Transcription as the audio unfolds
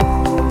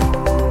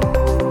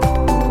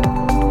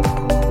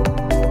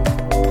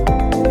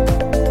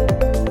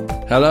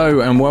Hello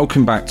and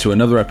welcome back to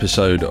another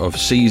episode of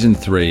Season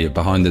 3 of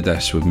Behind the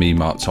Desk with me,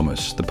 Mark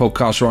Thomas, the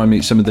podcast where I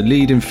meet some of the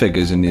leading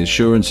figures in the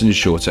insurance and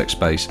insurtech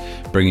space,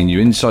 bringing you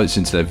insights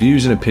into their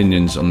views and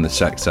opinions on the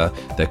sector,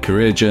 their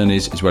career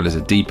journeys, as well as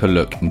a deeper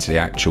look into the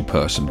actual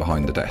person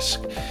behind the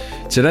desk.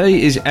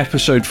 Today is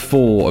episode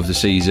 4 of the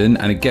season,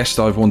 and a guest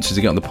I've wanted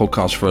to get on the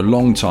podcast for a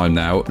long time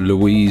now,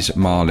 Louise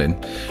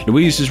Marling.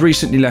 Louise has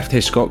recently left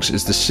Hiscox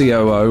as the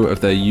COO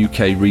of their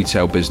UK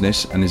retail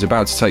business and is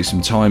about to take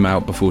some time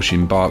out before she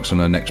embarks on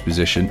her next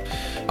position.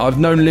 I've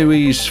known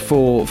Louise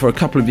for a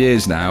couple of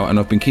years now, and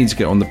I've been keen to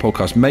get on the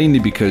podcast mainly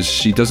because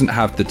she doesn't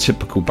have the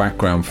typical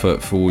background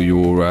for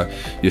your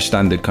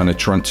standard kind of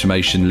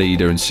transformation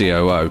leader and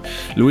COO.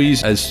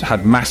 Louise has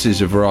had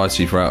masses of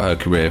variety throughout her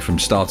career, from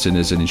starting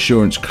as an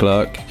insurance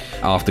clerk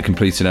after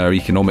completing her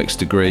economics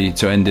degree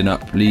to ending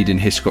up leading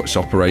Hiscox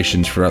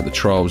operations throughout the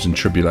trials and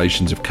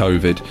tribulations of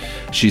COVID.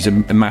 She's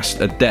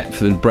amassed a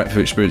depth and breadth of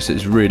experience that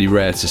is really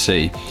rare to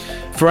see.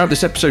 Throughout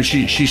this episode,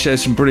 she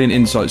shares some brilliant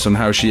insights on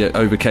how she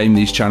overcame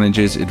these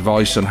challenges,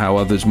 advice on how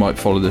others might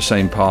follow the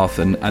same path,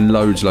 and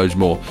loads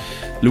more.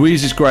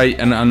 Louise is great,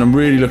 and I'm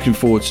really looking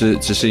forward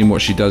to seeing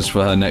what she does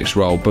for her next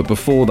role. But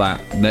before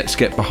that, let's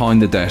get behind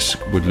the desk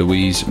with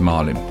Louise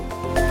Marling.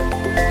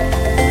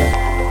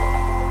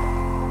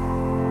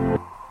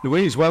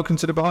 Louise, welcome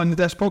to the Behind the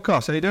Desk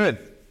podcast. How are you doing?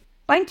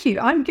 Thank you.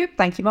 I'm good.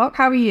 Thank you, Mark.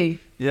 How are you?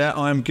 Yeah,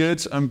 I'm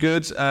good.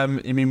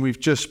 We've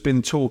just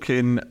been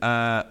talking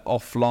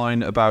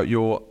offline about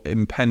your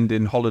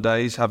impending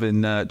holidays,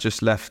 having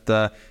just left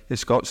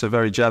Hiscox. So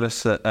very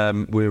jealous that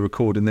we're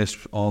recording this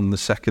on the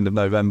 2nd of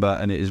November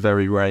and it is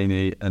very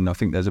rainy and I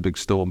think there's a big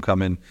storm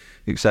coming,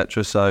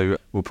 etc. So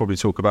we'll probably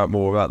talk about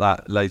more about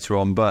that later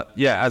on. But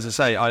yeah, as I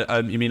say,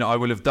 I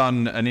will have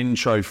done an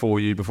intro for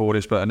you before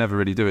this, but I never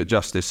really do it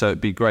justice. So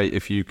it'd be great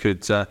if you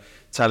could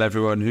tell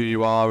everyone who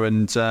you are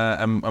and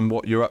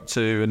what you're up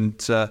to,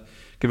 and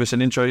give us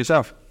an intro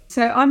yourself.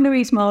 So I'm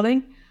Louise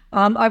Marling.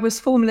 I was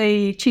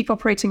formerly Chief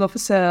Operating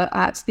Officer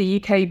at the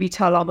UK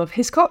retail arm of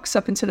Hiscox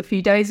up until a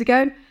few days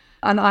ago.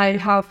 And I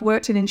have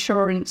worked in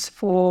insurance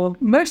for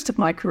most of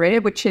my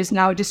career, which is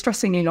now a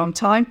distressingly long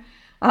time.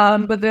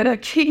 But the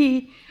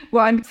key,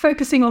 what I'm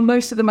focusing on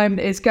most at the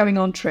moment is going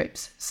on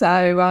trips.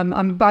 So I'm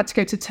about to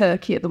go to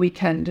Turkey at the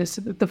weekend. It's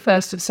the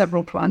first of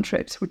several planned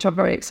trips, which I'm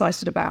very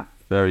excited about.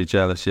 Very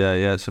jealous,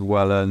 yeah. Some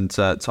well-earned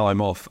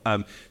time off.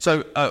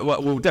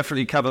 We'll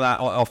definitely cover that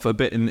off a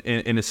bit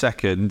in a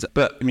second.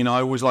 But I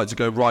always like to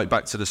go right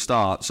back to the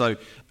start. So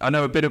I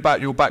know a bit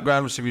about your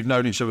background. Obviously, we've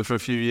known each other for a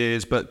few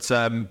years, but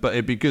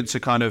it'd be good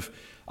to kind of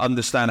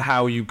understand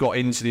how you got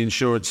into the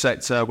insurance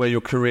sector, where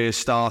your career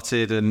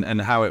started,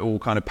 and how it all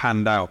kind of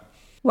panned out.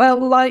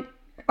 Well,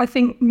 I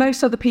think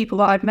most other people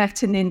that I've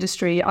met in the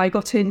industry, I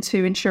got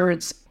into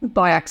insurance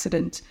by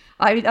accident.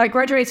 I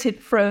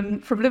graduated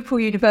from Liverpool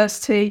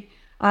University.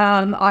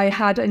 I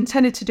had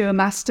intended to do a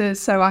master's,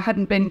 so I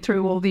hadn't been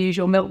through all the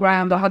usual milk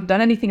round. I hadn't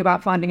done anything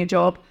about finding a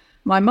job.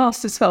 My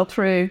master's fell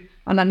through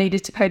and I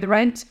needed to pay the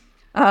rent.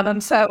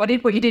 So I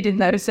did what you did in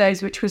those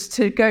days, which was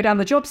to go down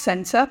the job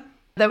centre.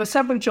 There were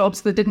several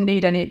jobs that didn't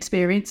need any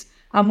experience,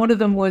 and one of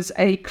them was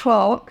a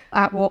clerk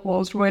at what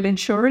was Royal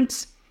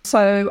Insurance.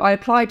 So I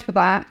applied for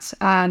that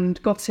and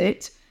got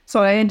it.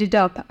 So I ended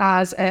up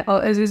as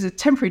a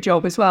temporary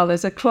job as well,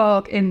 as a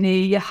clerk in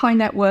the high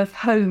net worth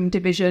home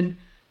division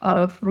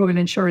of Royal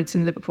Insurance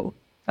in Liverpool.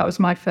 That was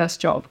my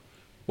first job.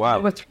 Wow.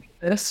 There were three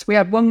of us. We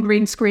had one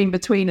green screen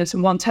between us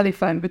and one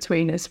telephone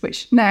between us,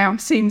 which now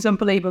seems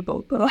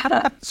unbelievable.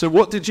 So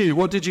what did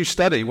you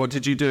study? What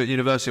did you do at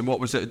university? And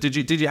what was it?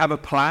 Did you have a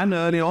plan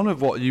early on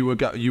of what you were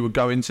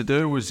going to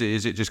do? Is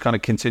it just kind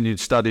of continued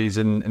studies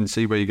and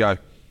see where you go?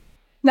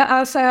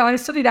 No, so I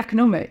studied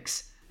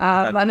economics.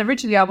 And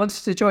originally I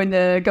wanted to join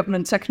the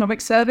government's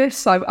economic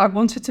service. I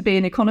wanted to be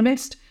an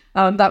economist.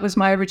 That was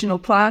my original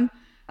plan.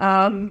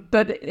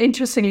 But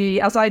interestingly,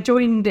 as I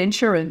joined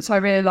insurance, I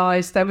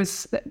realised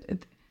there's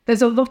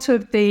a lot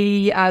of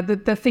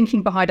the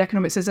thinking behind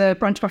economics. There's a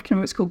branch of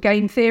economics called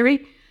game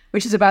theory,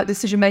 which is about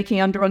decision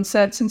making under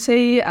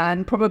uncertainty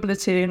and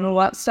probability and all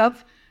that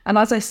stuff. And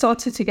as I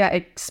started to get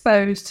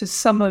exposed to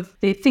some of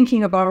the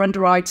thinking of our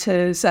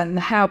underwriters and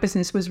how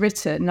business was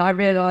written, I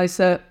realised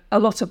that a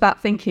lot of that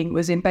thinking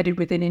was embedded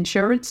within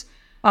insurance.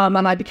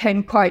 And I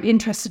became quite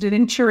interested in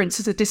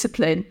insurance as a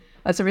discipline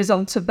as a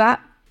result of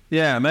that.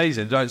 Yeah,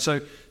 amazing.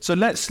 So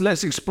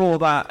let's explore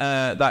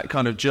that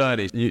kind of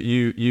journey.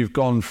 You've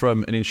gone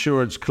from an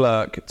insurance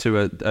clerk to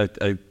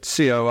a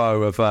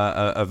COO of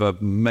a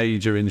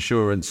major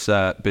insurance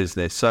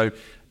business. So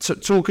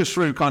talk us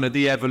through kind of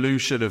the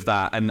evolution of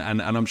that, and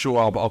I'm sure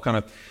I'll kind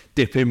of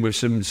dip in with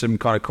some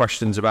kind of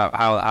questions about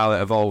how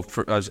it evolved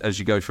as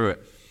you go through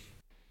it.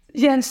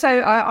 Yeah,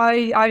 so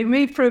I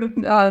moved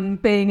from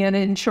being an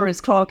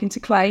insurance clerk into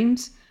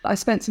claims. I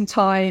spent some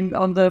time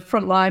on the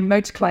front line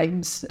motor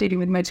claims, dealing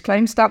with motor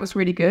claims. That was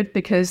really good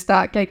because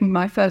that gave me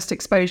my first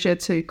exposure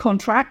to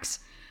contracts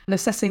and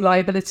assessing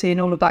liability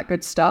and all of that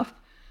good stuff.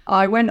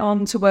 I went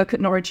on to work at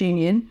Norwich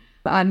Union,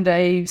 and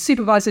a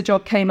supervisor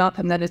job came up,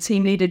 and then a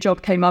team leader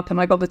job came up, and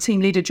I got the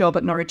team leader job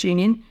at Norwich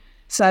Union.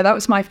 So that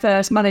was my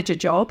first manager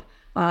job.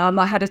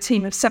 I had a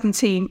team of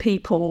 17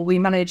 people. We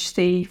managed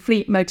the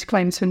fleet motor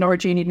claims for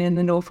Norwich Union in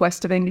the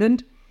northwest of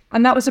England.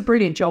 And that was a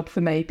brilliant job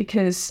for me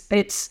because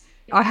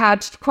I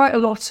had quite a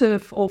lot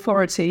of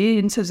authority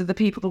in terms of the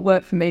people that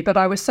worked for me, but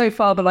I was so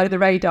far below the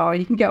radar.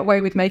 You can get away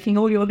with making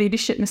all your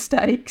leadership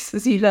mistakes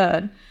as you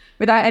learn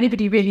without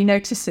anybody really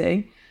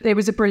noticing. It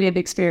was a brilliant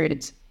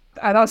experience.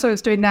 And also I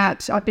was doing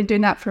that. I've been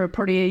doing that for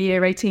probably a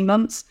year, 18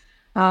 months.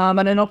 And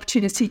an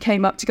opportunity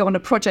came up to go on a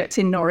project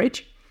in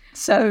Norwich.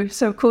 So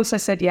of course I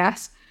said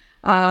yes.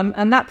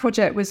 And that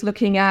project was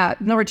looking at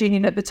Norwich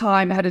Union at the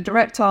time. It had a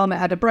direct arm, it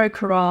had a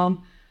broker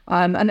arm,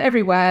 and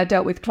everywhere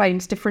dealt with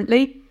claims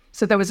differently.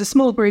 So there was a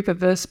small group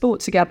of us brought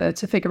together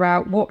to figure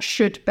out what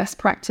should best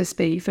practice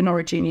be for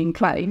Norwich Union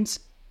claims.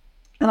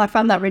 And I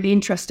found that really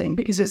interesting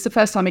because it's the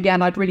first time,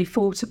 again, I'd really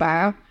thought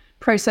about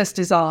process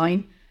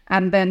design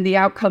and then the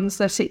outcomes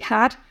that it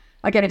had.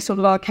 Again, it's sort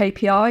of our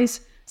KPIs.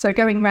 So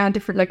going around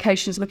different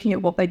locations, looking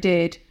at what they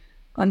did,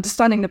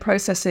 understanding the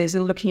processes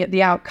and looking at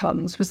the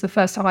outcomes was the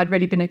first time I'd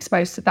really been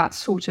exposed to that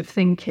sort of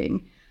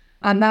thinking.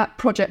 And that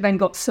project then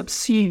got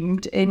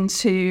subsumed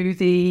into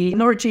the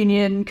Norwich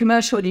Union,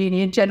 Commercial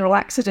Union, General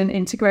Accident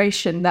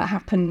integration that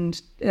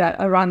happened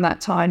around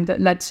that time that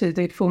led to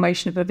the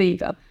formation of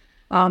Aviva.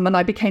 And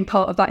I became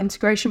part of that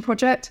integration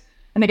project.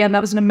 And again,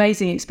 that was an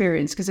amazing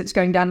experience because it's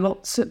going down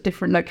lots of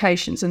different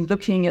locations and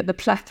looking at the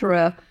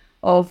plethora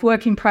of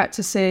working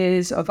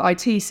practices, of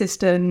IT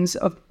systems,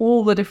 of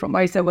all the different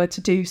ways there were to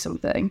do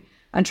something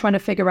and trying to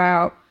figure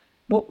out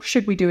what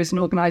should we do as an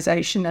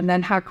organisation, and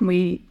then how can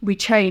we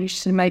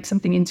change to make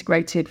something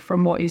integrated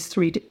from what is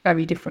three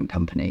very different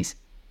companies.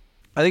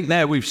 I think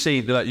there we've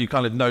seen that you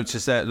kind of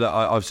noticed there, that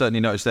I've certainly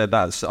noticed there,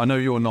 that's, I know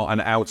you're not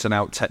an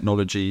out-and-out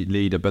technology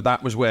leader, but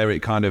that was where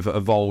it kind of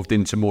evolved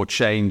into more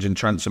change and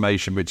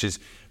transformation, which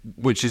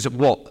is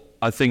what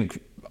I think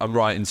I'm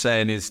right in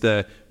saying is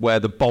where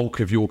the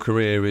bulk of your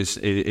career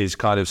is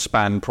kind of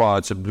spanned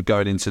prior to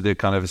going into the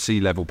kind of a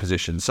C-level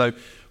position. So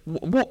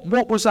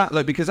what was that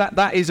like? Because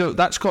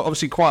that's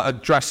obviously quite a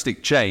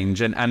drastic change,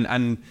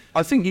 and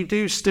I think you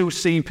do still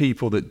see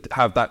people that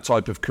have that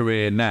type of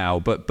career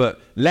now,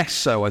 but less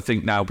so. I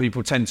think now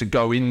people tend to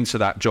go into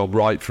that job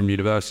right from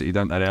university,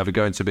 don't they? They either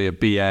go into be a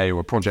BA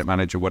or a project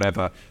manager,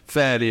 whatever,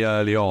 fairly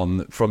early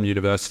on from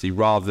university,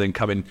 rather than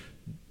coming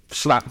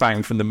slap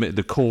bang from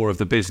the core of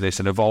the business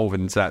and evolve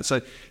into that.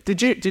 So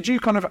did you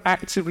kind of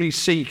actively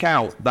seek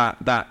out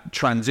that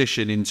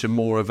transition into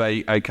more of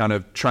a kind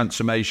of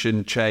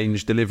transformation,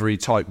 change, delivery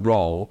type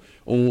role,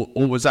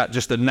 or was that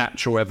just a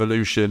natural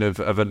evolution of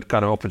a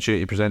kind of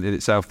opportunity presented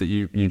itself that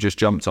you just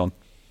jumped on?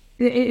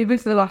 It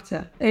was the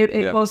latter.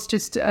 It was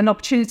just an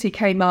opportunity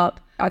came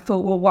up. I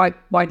thought, well,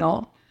 why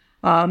not?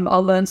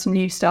 I'll learn some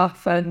new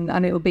stuff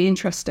and it'll be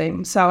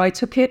interesting. So I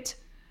took it.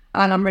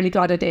 And I'm really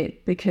glad I did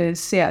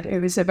because,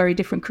 it was a very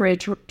different career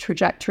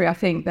trajectory, I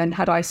think, than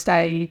had I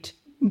stayed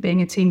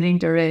being a team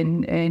leader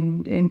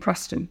in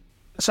Preston.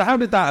 So how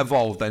did that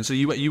evolve then? So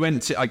you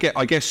went to, I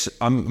guess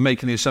I'm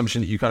making the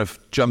assumption that you kind of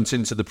jumped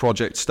into the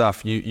project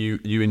stuff.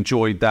 You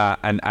enjoyed that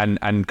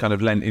and kind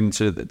of lent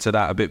into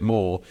that a bit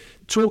more.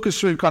 Talk us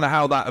through kind of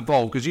how that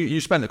evolved, because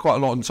you spent quite a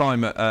lot of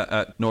time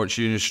at Norwich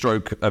Union /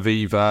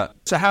 Aviva.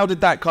 So how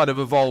did that kind of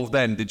evolve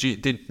then?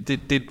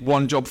 Did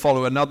one job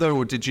follow another,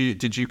 or did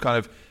you kind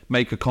of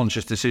make a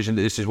conscious decision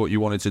that this is what you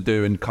wanted to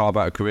do and carve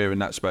out a career in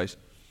that space?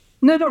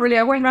 No, not really.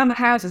 I went around the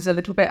houses a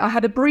little bit. I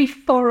had a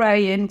brief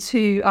foray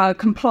into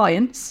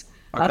compliance,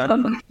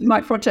 my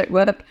project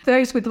work.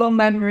 Those with long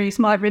memories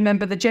might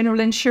remember the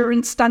General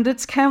Insurance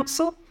Standards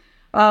Council,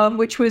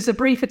 which was a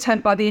brief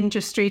attempt by the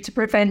industry to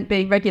prevent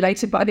being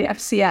regulated by the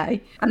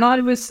FCA. And I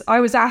was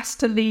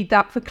asked to lead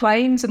that for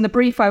claims, and the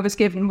brief I was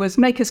given was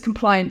make us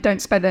compliant,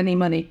 don't spend any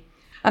money.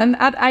 And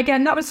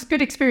again, that was a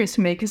good experience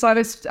for me because I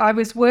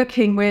was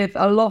working with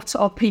a lot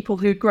of people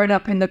who'd grown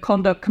up in the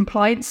conduct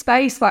compliance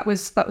space. That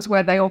was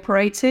where they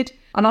operated.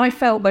 And I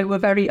felt they were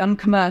very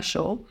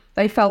uncommercial.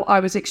 They felt I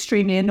was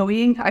extremely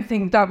annoying. I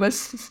think that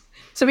was...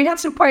 So we had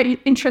some quite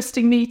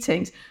interesting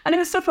meetings. And it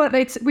was stuff like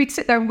we'd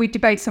sit there and we'd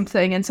debate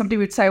something and somebody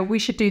would say, we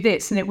should do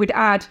this. And it would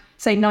add,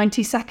 say,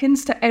 90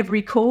 seconds to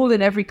every call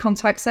in every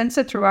contact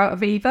centre throughout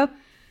Aviva.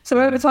 So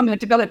over time, I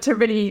developed a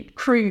really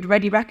crude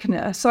ready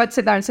reckoner. So I'd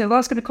sit there and say, well,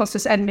 that's going to cost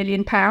us N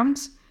million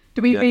pounds.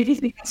 Do we really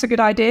think that's a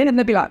good idea? And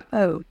they'd be like,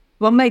 oh,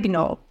 well, maybe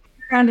not.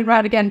 Round and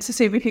round again to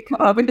see if we could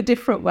come up with a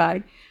different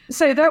way.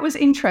 So that was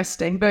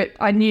interesting, but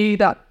I knew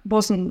that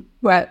wasn't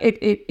where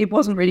it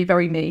wasn't really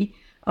very me.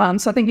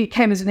 So I think it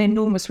came as an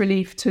enormous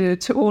relief to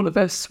all of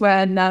us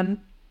when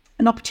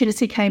an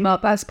opportunity came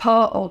up as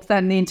part of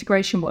then the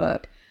integration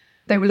work.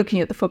 They were looking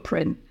at the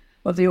footprint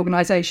of the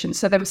organisation.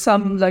 So there were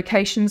some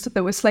locations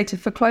that were slated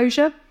for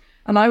closure,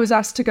 and I was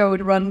asked to go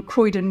and run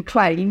Croydon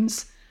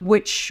claims,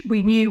 which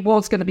we knew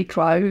was going to be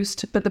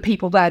closed, but the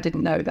people there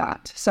didn't know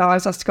that. So I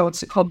was asked to go on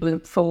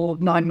secondment for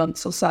 9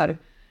 months or so.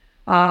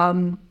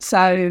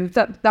 So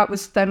that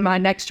was then my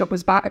next job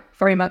was back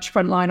very much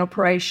frontline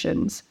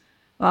operations.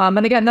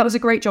 And again, that was a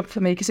great job for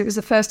me because it was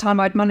the first time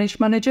I'd managed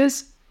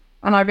managers.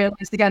 And I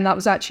realised, again, that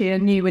was actually a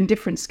new and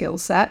different skill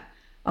set.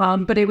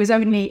 But it was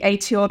only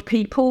 80 odd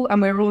people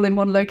and we were all in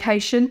one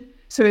location.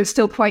 So it was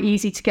still quite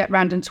easy to get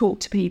around and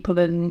talk to people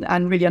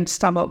and really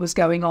understand what was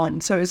going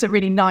on. So it was a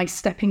really nice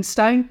stepping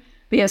stone.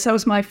 But yes, that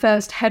was my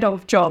first head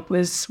of job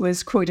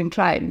was Croydon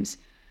Claims.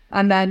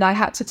 And then I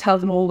had to tell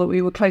them all that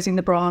we were closing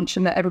the branch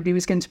and that everybody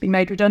was going to be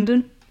made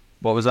redundant.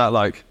 What was that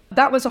like?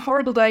 That was a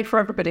horrible day for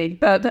everybody.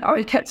 But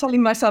I kept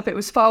telling myself it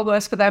was far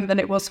worse for them than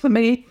it was for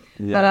me.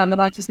 Yeah. And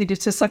I just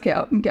needed to suck it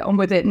up and get on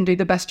with it and do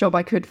the best job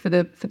I could for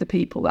the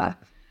people there.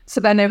 So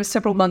then there were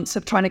several months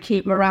of trying to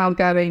keep morale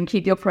going,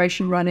 keep the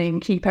operation running,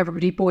 keep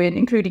everybody buoyant,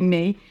 including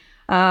me,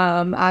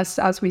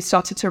 as we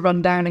started to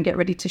run down and get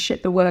ready to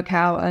ship the work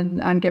out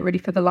and get ready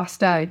for the last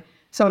day.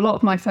 So a lot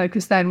of my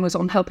focus then was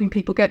on helping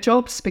people get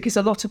jobs because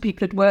a lot of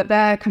people had worked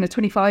there kind of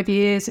 25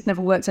 years, had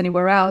never worked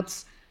anywhere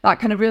else, that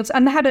kind of real,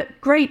 and they had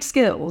great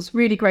skills,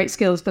 really great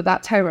skills, but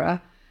that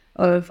terror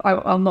of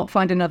I'll not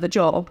find another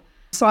job.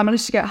 So I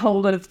managed to get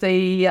hold of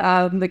the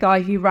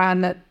guy who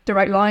ran that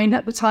Direct Line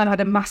at the time,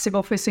 had a massive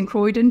office in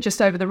Croydon,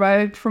 just over the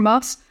road from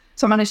us.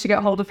 So I managed to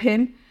get hold of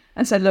him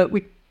and said, look,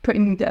 we're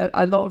putting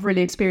a lot of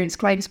really experienced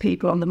claims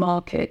people on the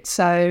market.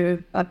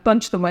 So a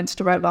bunch of them went to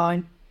Direct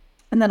Line.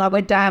 And then I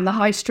went down the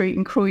high street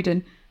in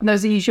Croydon, and there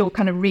was the usual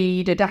kind of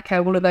Reed,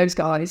 Adecco, all of those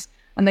guys.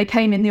 And they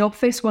came in the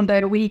office one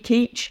day a week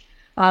each.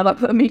 I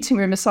put a meeting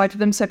room aside for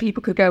them so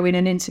people could go in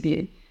and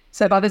interview.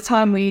 So by the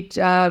time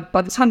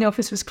the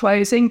office was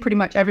closing, pretty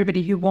much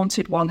everybody who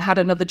wanted one had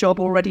another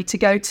job all ready to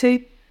go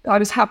to. I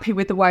was happy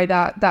with the way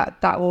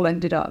that all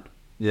ended up.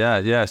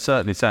 Yeah,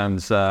 certainly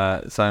sounds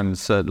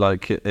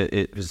like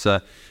it was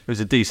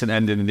a decent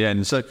ending in the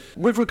end. So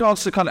with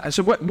regards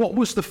to what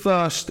was the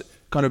first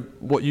kind of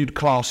what you'd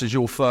class as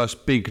your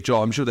first big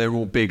job? I'm sure they were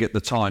all big at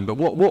the time, but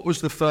what was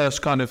the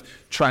first kind of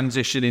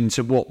transition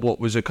into what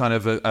was a kind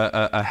of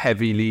a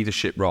heavy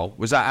leadership role?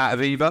 Was that out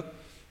of Eva?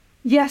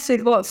 Yes,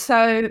 it was.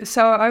 So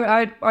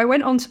I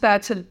went on to there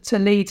to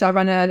Leeds. I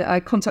ran a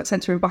contact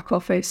centre and back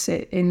office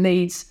in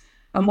Leeds.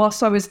 And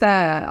whilst I was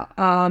there,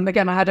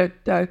 again, I had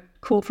a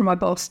call from my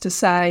boss to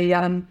say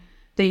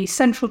the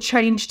central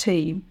change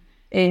team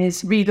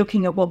is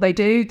re-looking at what they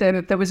do.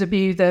 There was a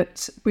view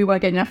that we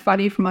weren't getting enough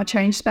value from our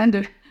change spend,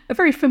 a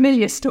very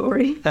familiar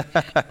story.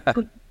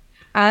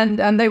 and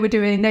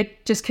they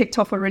just kicked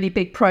off a really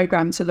big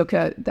programme to look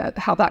at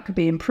how that could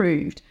be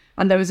improved.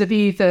 And there was a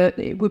view that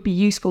it would be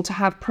useful to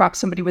have perhaps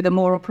somebody with a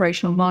more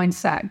operational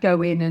mindset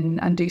go in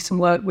and do some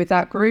work with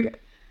that group.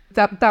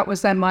 That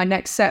was then my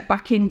next step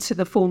back into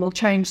the formal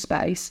change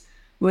space,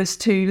 was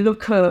to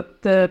look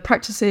at the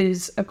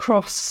practices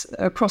across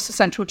the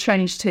central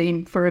change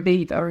team for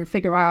Aviva and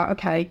figure out,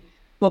 okay,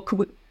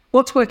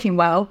 what's working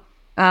well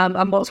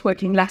and what's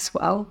working less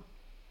well,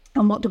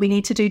 and what do we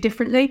need to do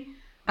differently?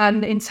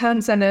 And in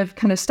terms then of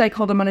kind of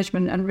stakeholder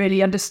management and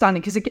really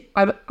understanding, because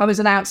I was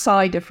an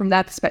outsider from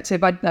their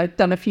perspective. I'd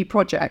done a few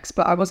projects,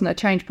 but I wasn't a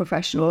change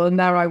professional. And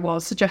there I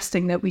was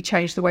suggesting that we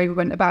change the way we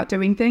went about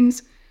doing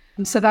things.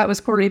 And so that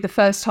was probably the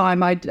first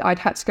time I'd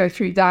had to go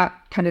through that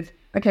kind of,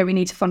 okay, we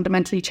need to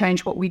fundamentally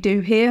change what we do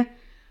here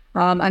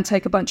and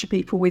take a bunch of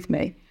people with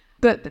me.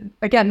 But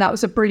again, that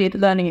was a brilliant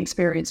learning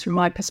experience from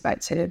my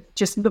perspective,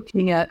 just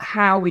looking at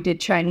how we did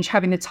change,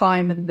 having the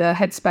time and the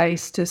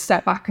headspace to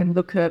step back and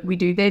look at, we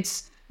do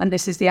this, and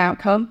this is the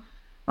outcome,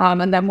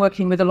 and then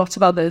working with a lot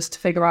of others to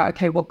figure out,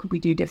 okay, what could we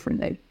do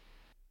differently?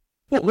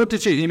 What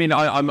did you? I mean,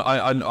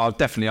 I'll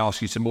definitely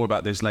ask you some more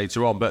about this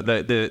later on. But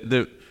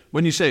the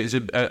when you say it's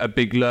a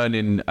big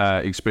learning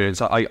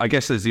experience, I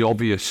guess there's the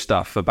obvious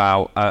stuff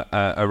about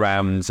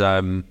around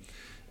kind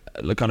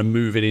of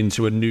moving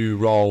into a new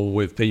role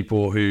with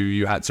people who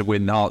you had to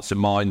win hearts and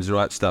minds and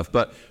all that stuff.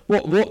 But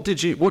what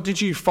did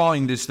you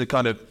find is the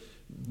kind of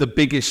the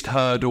biggest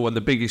hurdle and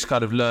the biggest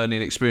kind of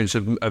learning experience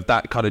of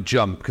that kind of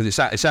jump? Because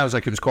it sounds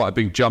like it was quite a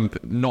big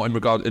jump, not in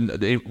regards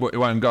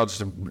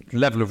to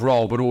level of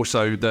role, but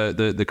also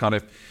the kind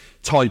of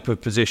type of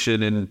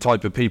position and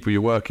type of people you're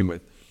working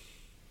with.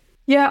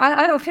 Yeah,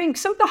 I think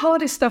some of the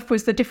hardest stuff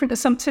was the different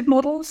assumptive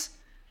models.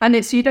 And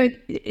it's,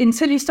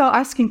 until you start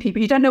asking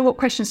people, you don't know what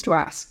questions to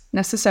ask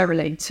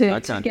necessarily to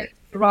get it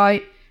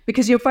right,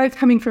 because you're both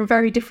coming from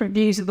very different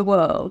views of the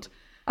world.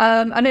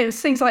 And it was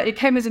things like, it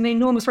came as an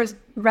enormous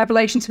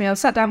revelation to me. I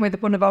sat down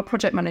with one of our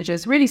project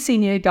managers, really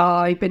senior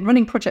guy, been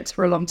running projects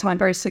for a long time,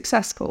 very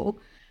successful.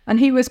 And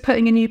he was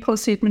putting a new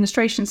policy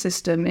administration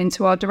system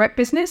into our direct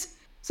business.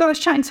 So I was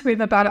chatting to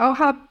him about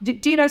it.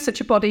 Do you know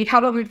such a body?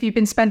 How long have you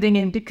been spending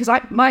in? Because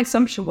my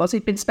assumption was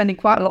he'd been spending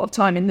quite a lot of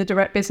time in the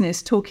direct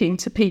business talking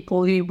to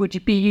people who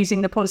would be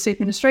using the policy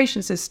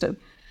administration system.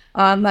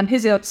 And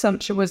his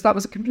assumption was that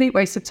was a complete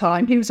waste of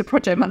time. He was a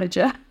project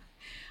manager.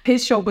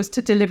 His job was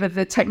to deliver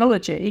the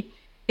technology.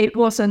 It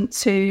wasn't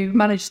to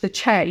manage the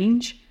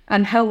change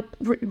and help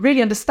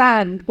really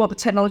understand what the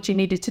technology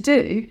needed to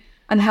do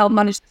and help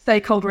manage the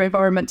stakeholder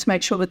environment to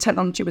make sure the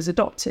technology was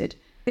adopted.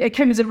 It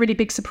came as a really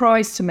big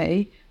surprise to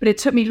me, but it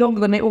took me longer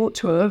than it ought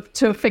to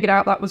have figured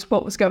out that was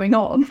what was going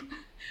on,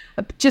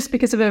 just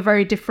because of a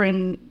very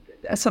different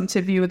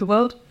assumptive view of the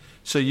world.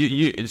 So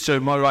so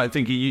am I right in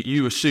thinking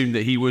you assumed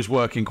that he was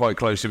working quite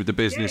closely with the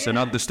business and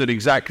understood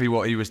exactly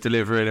what he was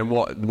delivering and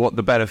what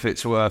the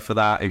benefits were for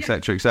that, et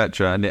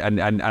cetera,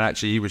 and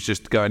actually he was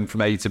just going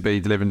from A to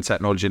B, delivering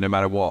technology no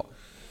matter what.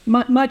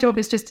 My job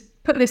is just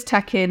put this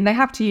tech in. They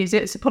have to use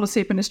it as a policy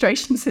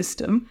administration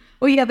system.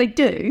 Well, yeah, they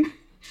do,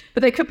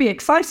 but they could be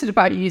excited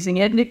about using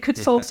it, and it could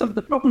solve some of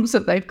the problems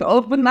that they've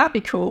got. Wouldn't that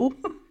be cool?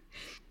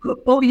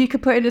 Or you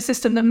could put in a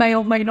system that may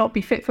or may not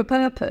be fit for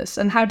purpose.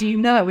 And how do you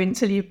know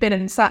until you've been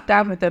and sat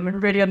down with them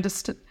and really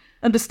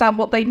understand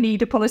what they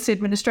need a policy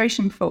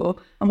administration for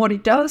and what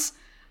it does,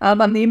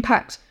 and the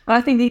impact. And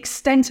I think the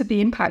extent of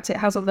the impact it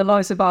has on the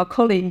lives of our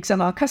colleagues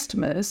and our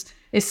customers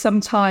is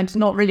sometimes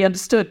not really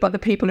understood by the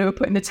people who are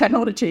putting the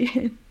technology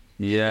in.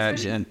 Yeah.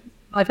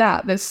 Like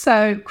that, they're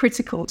so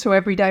critical to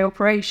everyday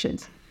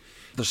operations.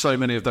 There's so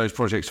many of those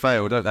projects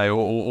fail, don't they?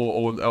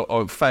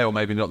 Or fail,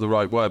 maybe not the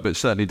right word, but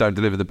certainly don't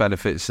deliver the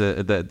benefits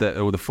or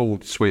the full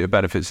suite of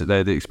benefits that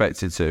they're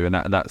expected to.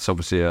 And that's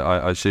obviously,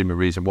 I assume, a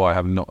reason why I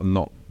have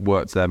not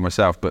worked there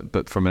myself.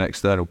 But from an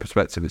external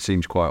perspective, it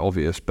seems quite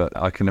obvious. But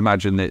I can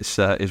imagine it's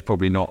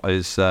probably not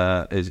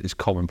as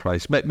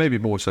commonplace. Maybe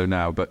more so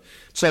now. But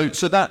so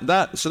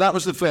that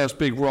was the first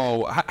big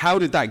role. How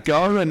did that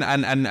go,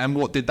 and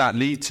what did that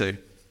lead to?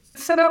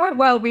 So that went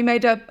well. We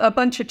made a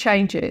bunch of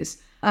changes.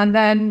 And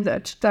then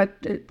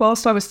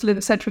whilst I was still in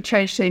the central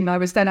change team, I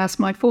was then asked,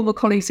 my former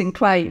colleagues in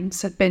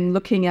claims had been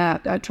looking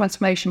at a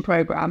transformation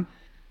programme.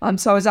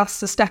 So I was asked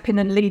to step in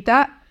and lead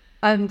that.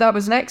 And that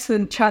was an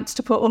excellent chance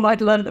to put all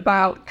I'd learned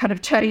about kind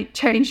of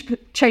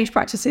change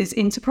practices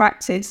into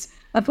practice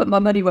and put my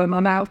money where my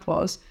mouth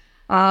was.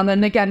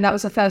 And again, that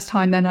was the first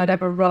time then I'd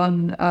ever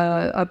run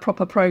a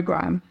proper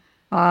programme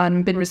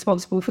and been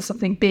responsible for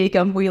something big,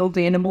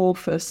 unwieldy and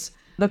amorphous.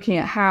 Looking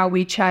at how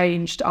we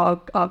changed our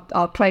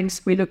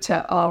claims. We looked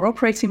at our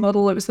operating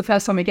model. It was the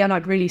first time, again,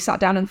 I'd really sat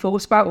down and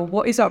thought about, well,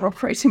 what is our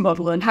operating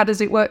model and how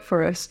does it work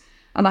for us?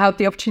 And I had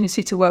the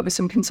opportunity to work with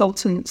some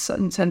consultants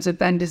in terms of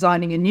then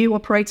designing a new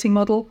operating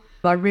model.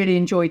 I really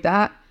enjoyed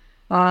that.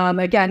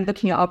 Again,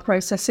 looking at our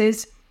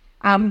processes.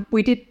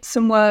 We did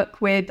some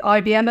work with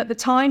IBM at the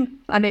time,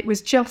 and it was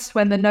just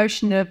when the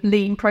notion of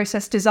lean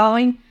process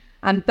design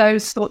and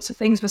those sorts of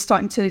things were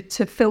starting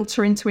to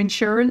filter into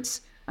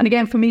insurance. And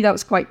again, for me, that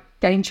was quite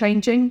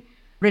game-changing,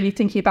 really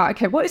thinking about,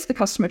 okay, what is the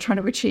customer trying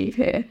to achieve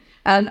here?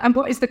 And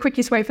what is the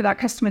quickest way for that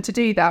customer to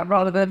do that,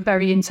 rather than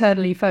very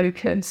internally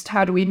focused,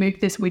 how do we move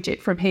this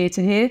widget from here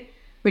to here?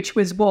 Which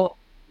was what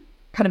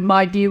kind of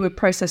my view of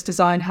process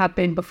design had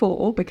been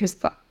before, because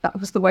that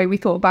was the way we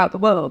thought about the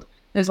world.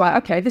 It was like,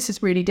 okay, this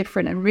is really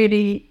different and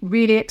really,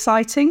 really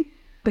exciting,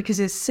 because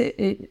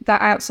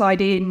that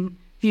outside-in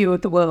view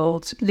of the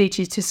world leads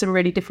you to some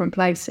really different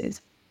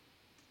places.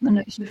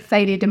 And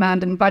failure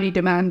demand and value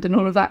demand and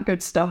all of that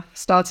good stuff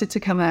started to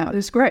come out. It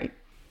was great.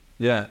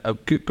 Yeah,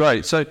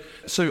 great. So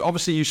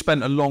obviously you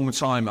spent a long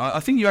time.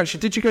 I think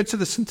did you go to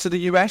the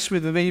US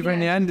with Aviva in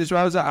the end as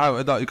well? Is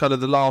that kind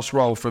of the last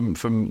role from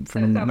that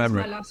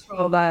memory? Was my last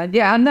role there.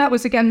 Yeah, and that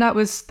was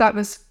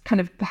kind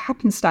of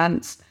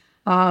happenstance.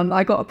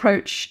 I got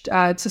approached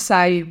to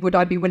say, would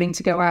I be willing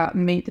to go out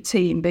and meet the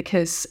team,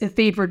 because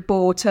Aviva had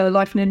bought a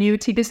life and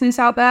annuity business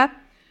out there.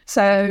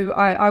 So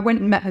I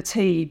went and met her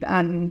team,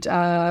 and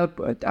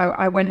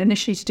I went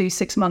initially to do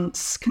 6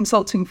 months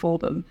consulting for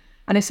them.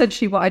 And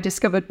essentially what I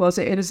discovered was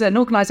it was an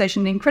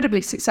organisation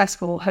incredibly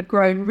successful, had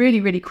grown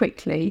really, really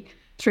quickly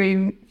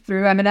through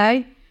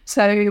M&A.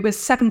 So it was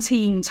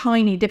 17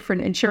 tiny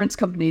different insurance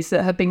companies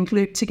that had been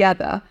glued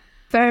together,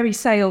 very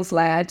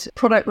sales-led,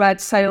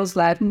 product-led,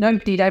 sales-led.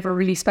 Nobody had ever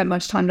really spent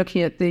much time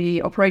looking at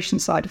the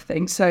operations side of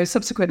things. So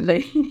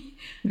subsequently,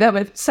 there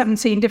were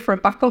 17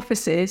 different back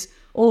offices,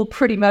 all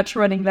pretty much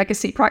running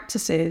legacy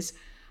practices.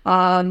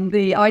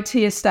 The IT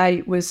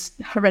estate was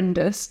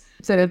horrendous.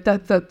 So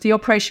the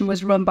operation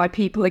was run by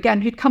people,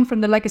 again, who'd come from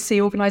the legacy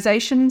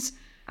organisations,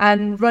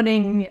 and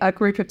running a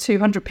group of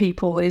 200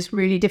 people is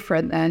really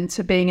different than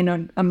to being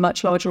in a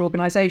much larger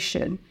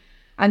organisation.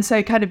 And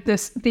so kind of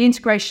the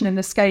integration and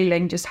the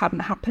scaling just hadn't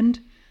happened.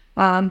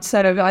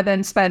 So I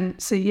then spent,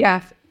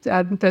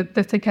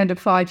 the kind of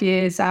 5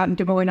 years out in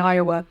Des Moines,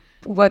 Iowa,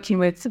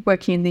 working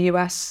in the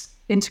US,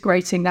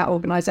 integrating that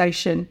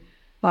organisation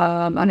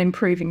and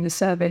improving the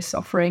service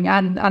offering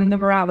and the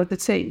morale of the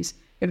teams.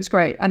 It was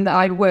great. And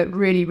I worked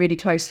really, really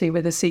closely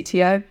with a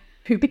CTO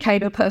who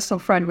became a personal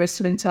friend. We're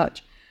still in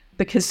touch,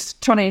 because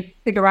trying to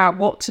figure out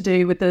what to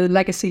do with the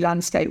legacy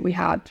landscape we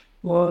had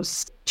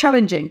was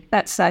challenging,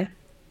 let's say.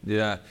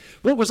 Yeah.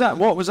 What was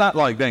that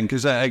like then?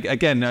 Because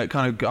again,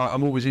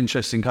 I'm always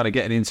interested in kind of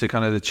getting into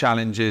kind of the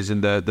challenges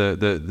and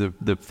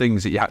the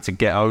things that you had to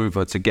get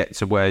over to get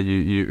to where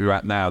you're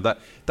at now.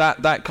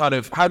 That kind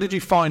of, how did you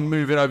find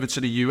moving over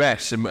to the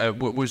US? And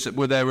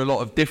were there a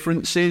lot of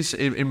differences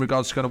in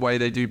regards to kind of way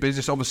they do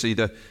business? Obviously,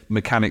 the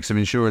mechanics of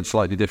insurance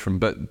slightly different,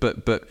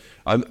 but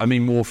I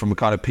mean more from a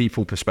kind of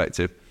people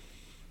perspective.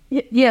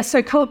 Yeah.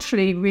 So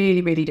culturally, really,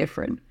 really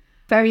different.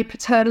 Very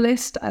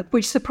paternalist,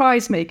 which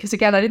surprised me, because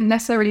again, I didn't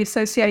necessarily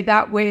associate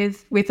that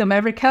with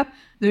America,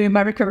 the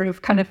America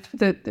of kind of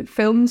the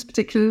films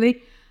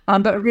particularly.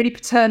 but a really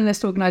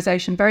paternalist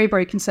organisation, very,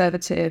 very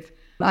conservative.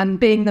 And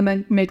being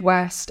the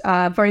Midwest,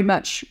 very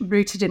much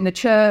rooted in the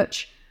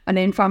church and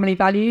in family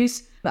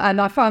values.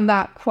 And I found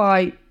that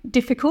quite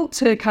difficult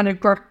to kind of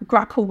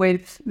grapple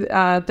with.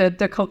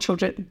 The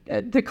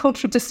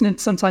cultural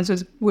dissonance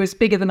sometimes was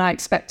bigger than I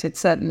expected,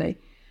 certainly.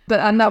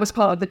 And that was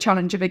part of the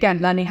challenge of, again,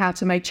 learning how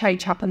to make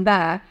change happen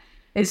there,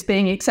 is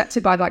being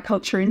accepted by that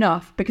culture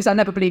enough, because I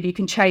never believe you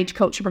can change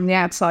culture from the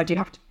outside. You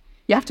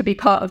have to be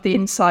part of the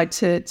inside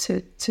to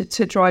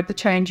drive the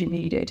change you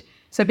needed.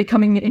 So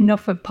becoming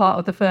enough of part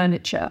of the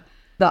furniture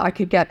that I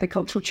could get the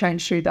cultural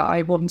change through that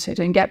I wanted,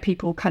 and get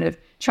people kind of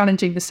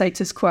challenging the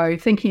status quo,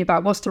 thinking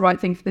about what's the right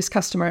thing for this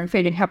customer, and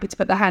feeling happy to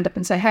put their hand up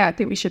and say, hey, I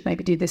think we should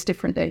maybe do this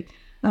differently.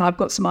 And I've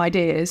got some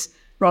ideas,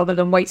 rather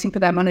than waiting for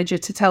their manager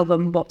to tell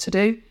them what to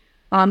do.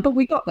 But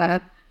we got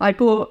there. I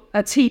bought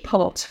a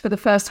teapot for the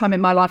first time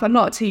in my life. I'm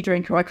not a tea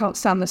drinker. I can't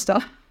stand the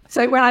stuff.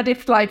 So when I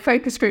did like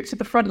focus groups at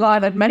the front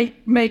line, I'd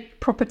make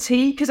proper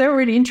tea, because they were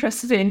really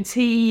interested in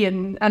tea,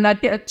 and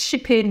I'd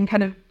ship in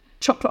kind of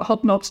chocolate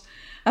hobnobs.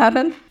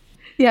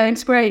 Yeah,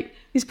 it's great.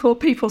 These poor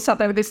people sat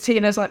there with this tea,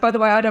 and I was like, by the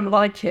way, I don't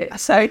like it.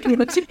 So if you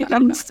want to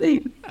take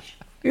tea,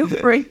 feel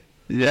free.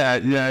 Yeah.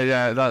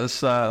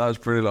 That's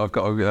brilliant.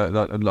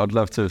 I'd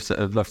love to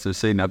have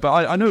seen that.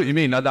 But I know what you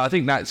mean. I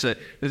think there's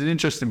an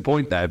interesting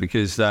point there,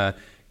 because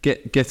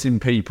getting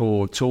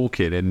people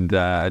talking and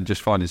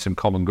just finding some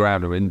common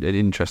ground or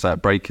interest,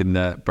 like breaking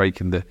the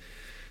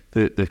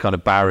kind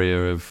of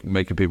barrier of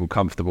making people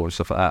comfortable and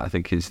stuff like that, I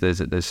think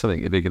there's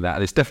something big in that.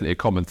 And it's definitely a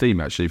common theme,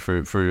 actually,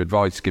 for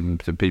advice given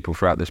to people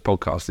throughout this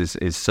podcast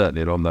is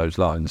certainly along those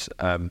lines.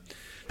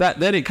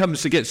 Then it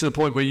comes to get to the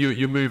point where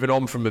you're moving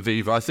on from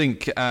Aviva. I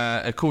think,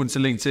 according to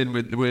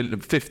LinkedIn, we're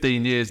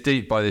 15 years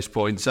deep by this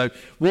point. So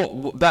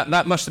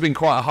that must have been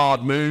quite a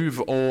hard move,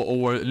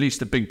 or at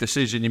least a big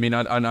decision. You mean,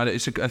 I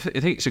think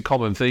it's a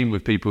common theme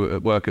with people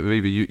at work at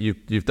Aviva.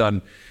 You've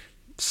done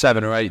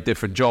 7 or 8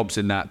 different jobs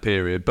in that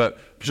period. But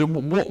so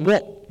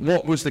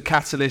what was the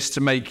catalyst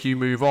to make you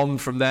move on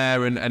from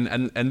there?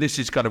 And this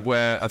is kind of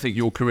where I think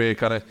your career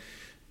kind of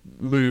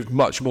moved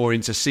much more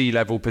into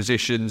C-level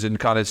positions and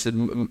kind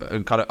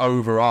of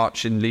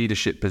overarching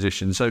leadership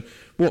positions. So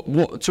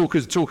talk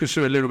us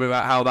through a little bit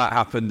about how that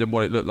happened and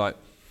what it looked like.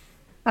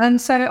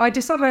 And so I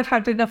decided I'd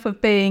had enough of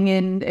being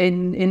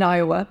in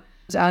Iowa,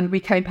 and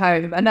we came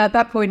home. And at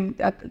that point,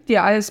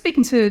 I was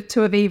speaking to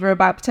Aviva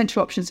about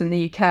potential options in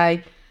the UK.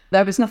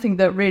 There was nothing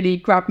that really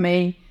grabbed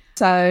me,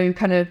 so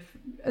kind of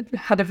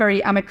had a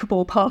very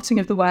amicable parting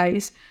of the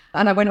ways.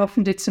 And I went off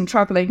and did some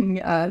traveling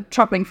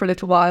for a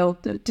little while,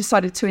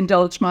 decided to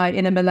indulge my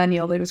inner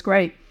millennial. It was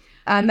great.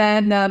 And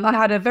then I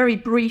had a very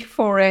brief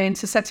foray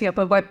into setting up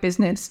a web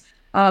business,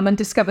 and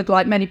discovered,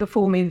 like many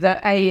before me,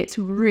 that A, it's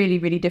really,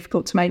 really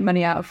difficult to make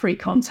money out of free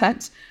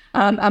content.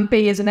 And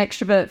B, as an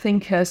extrovert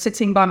thinker,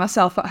 sitting by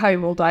myself at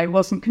home all day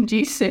wasn't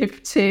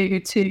conducive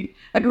to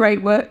a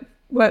great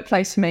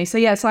workplace for me. So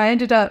yes, I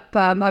ended up,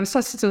 I was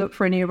starting to look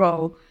for a new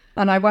role,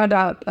 and I wound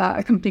up at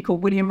a company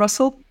called William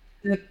Russell,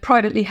 a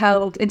privately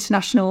held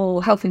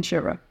international health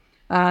insurer,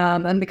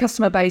 and the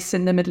customer base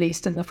in the Middle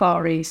East and the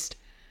Far East.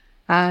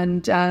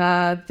 And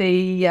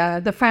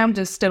the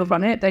founders still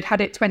run it. They'd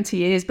had it 20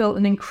 years, built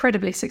an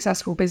incredibly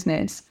successful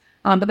business,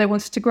 but they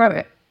wanted to grow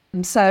it.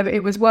 And so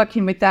it was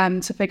working with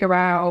them to figure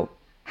out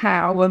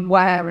how and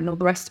where and all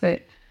the rest of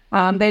it.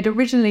 They'd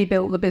originally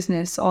built the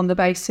business on the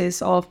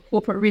basis of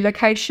corporate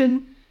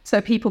relocation.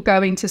 So people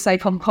going to, say,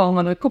 Hong Kong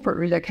on a corporate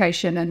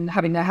relocation and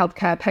having their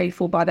healthcare paid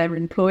for by their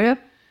employer.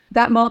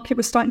 That market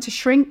was starting to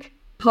shrink,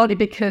 partly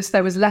because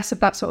there was less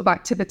of that sort of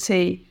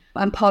activity,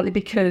 and partly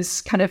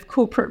because kind of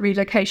corporate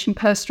relocation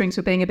purse strings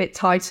were being a bit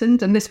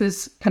tightened. And this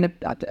was kind of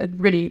a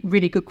really,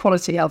 really good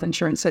quality health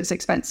insurance, so it's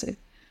expensive.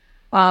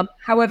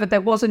 However, there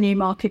was a new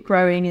market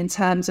growing in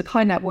terms of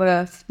high net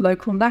worth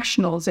local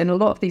nationals in a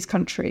lot of these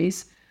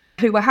countries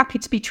who were happy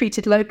to be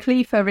treated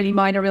locally for really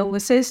minor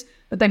illnesses,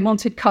 but they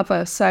wanted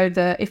cover so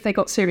that if they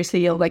got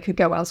seriously ill, they could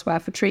go elsewhere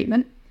for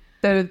treatment.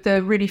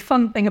 The really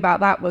fun thing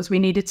about that was we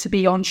needed to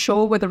be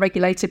onshore with a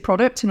regulated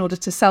product in order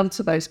to sell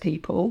to those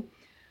people.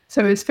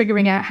 So it was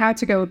figuring out how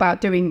to go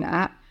about doing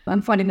that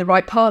and finding the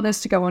right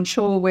partners to go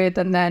onshore with,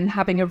 and then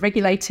having a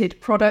regulated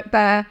product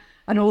there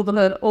and all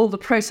the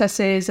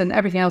processes and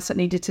everything else that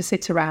needed to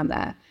sit around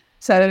there.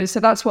 So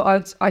that's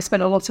what I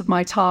spent a lot of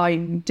my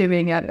time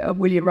doing at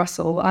William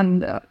Russell.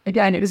 And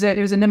again, it was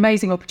an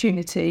amazing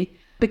opportunity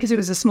because it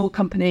was a small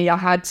company. I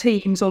had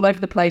teams all over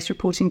the place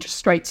reporting just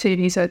straight to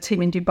me. So a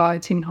team in Dubai, a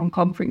team in Hong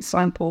Kong, for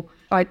example.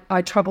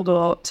 I traveled a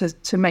lot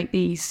to make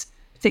these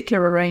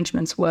particular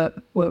arrangements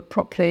work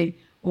properly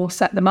or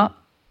set them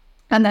up.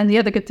 And then the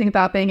other good thing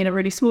about being in a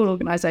really small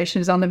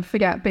organisation is I'll never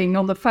forget being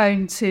on the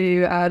phone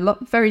to a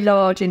very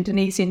large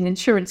Indonesian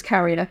insurance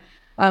carrier,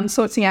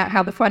 sorting out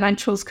how the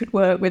financials could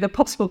work with a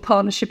possible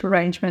partnership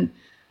arrangement,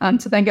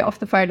 to then get off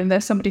the phone and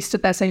there's somebody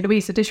stood there saying,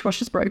 Louise, the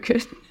dishwasher's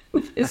broken.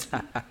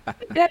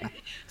 Yeah.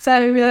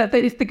 So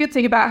the good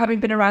thing about having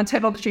been around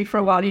technology for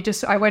a while,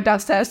 I went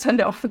downstairs, turned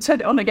it off and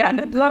turned it on again,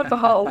 and lo and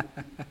behold,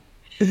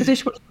 the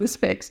dishwasher was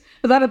fixed.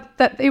 But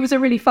that it was a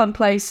really fun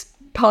place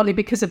partly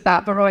because of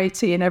that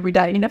variety in every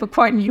day. You never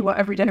quite knew what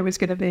every day was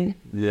going to be.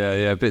 Yeah,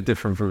 a bit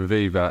different from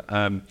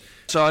Aviva.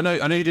 So I know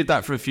you did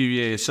that for a few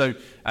years. So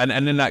and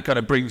then that kind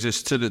of brings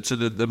us to the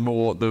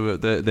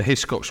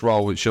Hiscox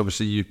role, which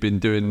obviously you've been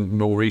doing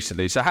more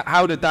recently. So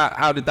how did that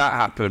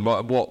happen?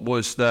 What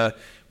was the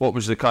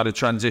kind of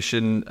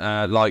transition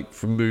like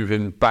from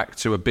moving back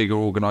to a bigger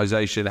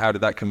organisation? How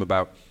did that come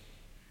about?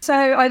 So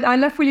I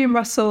left William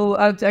Russell,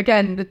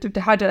 again,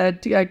 had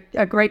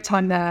a great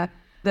time there.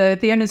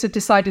 The owners had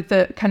decided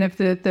that kind of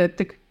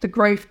the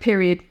growth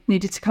period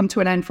needed to come to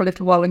an end for a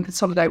little while and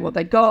consolidate what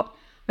they'd got.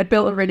 I'd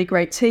built a really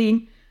great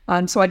team,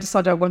 so I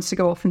decided I wanted to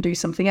go off and do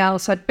something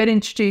else. I'd been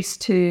introduced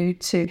to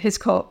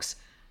Hiscox,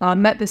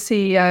 met the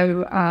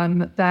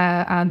CEO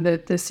there and the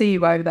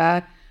CEO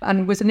there,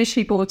 and was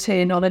initially brought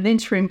in on an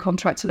interim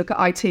contract to look at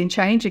IT and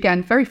change.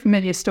 Again, very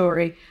familiar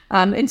story.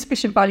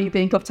 Insufficient value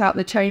being got out of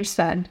the change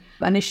spend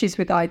and issues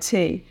with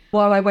IT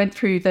while I went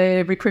through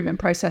the recruitment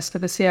process for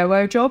the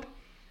COO job.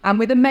 And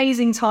with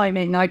amazing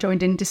timing, I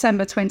joined in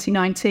December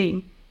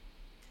 2019.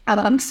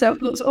 And so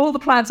all the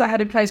plans I had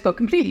in place got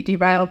completely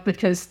derailed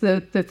because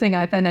the thing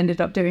I then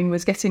ended up doing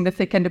was getting the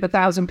thick end of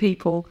 1,000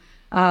 people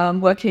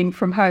working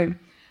from home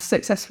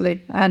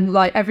successfully. And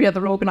like every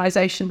other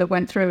organisation that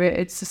went through it,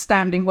 it's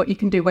astounding what you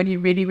can do when you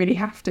really, really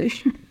have to.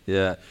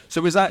 Yeah.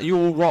 So was that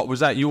your role?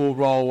 Was that your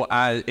role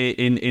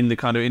in the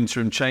kind of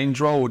interim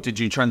change role, or did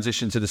you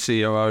transition to the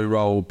COO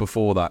role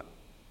before that?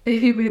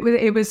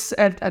 It was.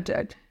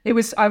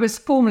 I was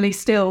formerly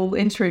still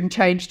interim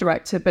change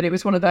director, but it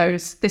was one of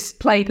those. This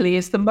plainly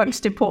is the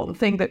most important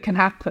thing that can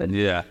happen.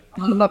 Yeah.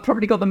 And I've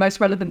probably got the most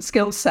relevant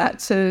skill set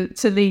to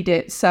lead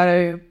it.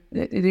 So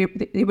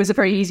it was a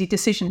very easy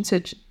decision to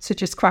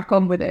just crack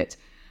on with it.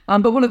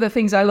 But one of the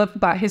things I love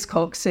about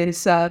Hiscox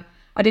is I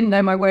didn't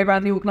know my way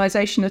around the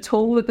organisation at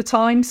all at the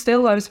time.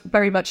 Still, I was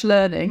very much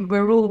learning. We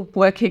were all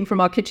working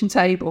from our kitchen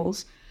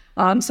tables.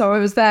 So I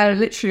was there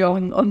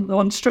literally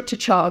on structure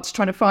charts,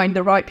 trying to find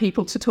the right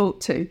people to talk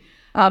to,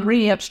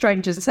 ringing up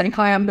strangers and saying,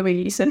 "Hi, I'm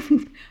Louise,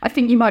 and I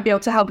think you might be able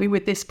to help me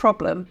with this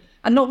problem."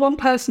 And not one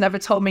person ever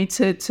told me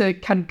to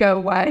kind of go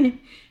away,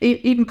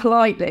 even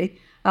politely.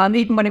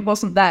 Even when it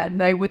wasn't them,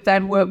 they would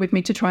then work with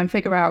me to try and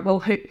figure out, well,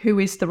 who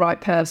is the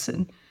right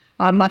person.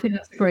 I think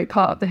that's a great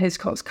part of the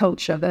Hiscox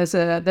culture. There's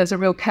a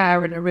real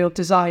care and a real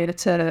desire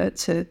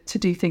to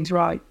do things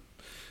right.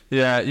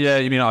 Yeah.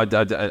 You mean,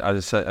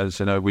 as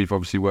I know, we've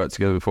obviously worked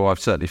together before. I've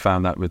certainly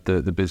found that with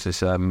the business.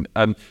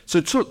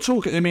 So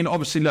talk. I mean,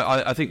 obviously, look,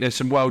 I think there's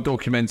some well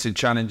documented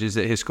challenges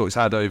that Hiscox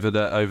had over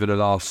the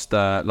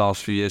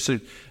last few years. So,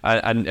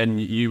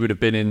 and you would have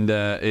been in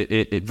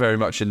it very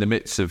much in the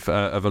midst of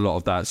a lot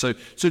of that. So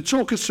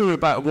talk us through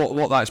about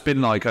what that's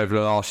been like over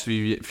the last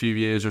few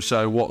years or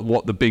so.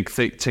 What the big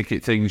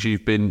ticket things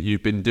you've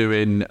been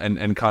doing,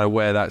 and kind of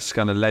where that's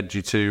kind of led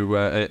you to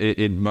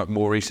in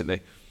more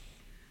recently.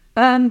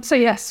 So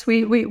yes,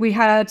 we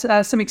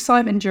had some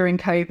excitement during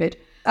COVID.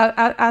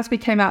 As we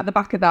came out of the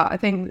back of that, I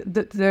think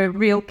that the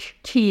real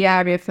key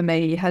area for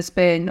me has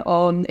been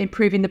on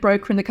improving the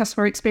broker and the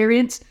customer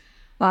experience.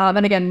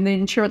 And again, the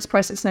insurance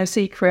price, it's no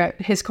secret,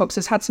 Hiscox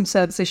has had some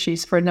service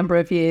issues for a number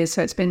of years.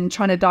 So it's been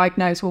trying to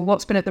diagnose, well,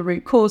 what's been at the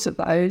root cause of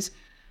those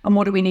and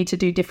what do we need to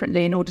do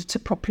differently in order to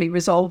properly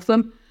resolve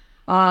them.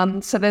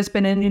 So there's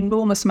been an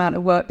enormous amount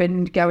of work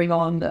been going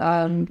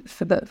on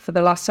for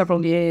the last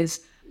several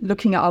years,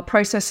 looking at our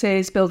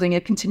processes, building a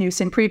continuous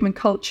improvement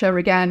culture,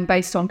 again,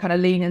 based on kind of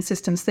lean and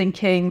systems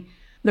thinking,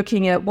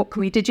 looking at what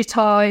can we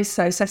digitize,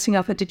 so setting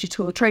up a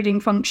digital trading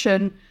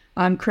function,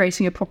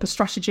 creating a proper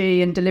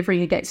strategy and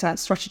delivering against that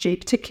strategy,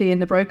 particularly in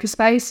the broker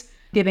space,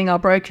 giving our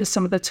brokers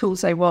some of the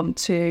tools they want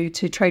to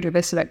trade with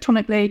us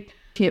electronically,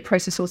 looking at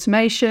process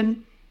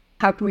automation.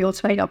 How can we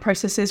automate our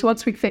processes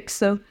once we fix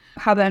them?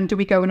 How then do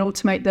we go and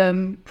automate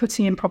them,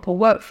 putting in proper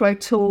workflow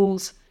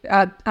tools,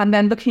 and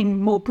then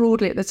looking more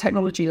broadly at the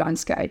technology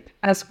landscape,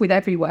 as with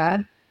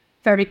everywhere,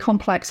 very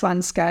complex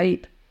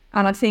landscape.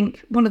 And I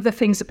think one of the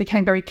things that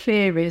became very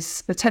clear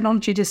is the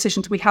technology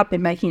decisions we had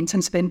been making in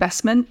terms of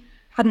investment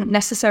hadn't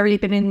necessarily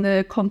been in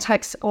the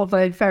context of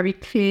a very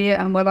clear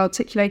and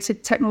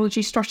well-articulated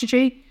technology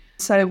strategy.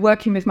 So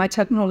working with my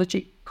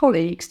technology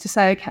colleagues to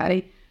say,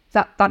 okay,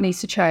 that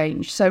needs to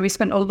change. So we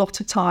spent a lot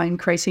of time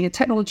creating a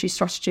technology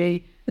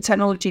strategy, a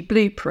technology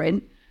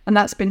blueprint, and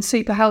that's been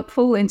super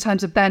helpful in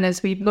terms of then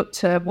as we've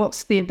looked at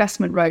what's the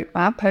investment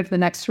roadmap over the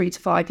next 3 to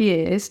 5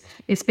 years,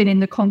 it's been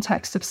in the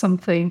context of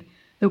something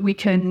that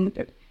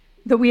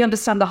we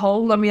understand the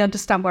whole and we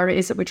understand where it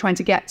is that we're trying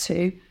to get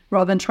to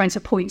rather than trying to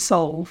point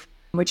solve,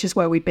 which is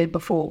where we've been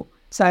before.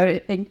 So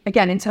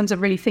again, in terms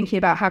of really thinking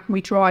about how can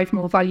we drive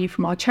more value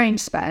from our change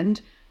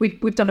spend,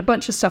 we've done a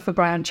bunch of stuff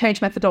around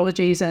change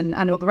methodologies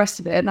and all the rest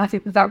of it. And I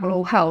think that will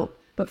all help.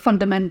 But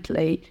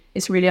fundamentally,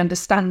 it's really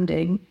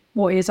understanding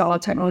what is our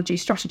technology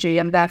strategy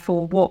and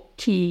therefore what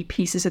key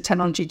pieces of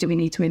technology do we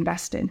need to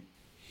invest in.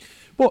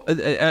 Well,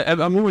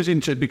 I'm always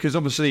interested because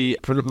obviously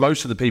for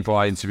most of the people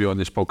I interview on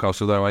this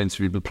podcast, although I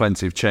interviewed with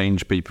plenty of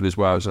change people as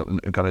well, so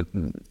kind of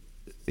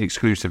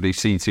exclusively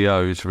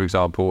CTOs, for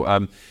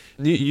example.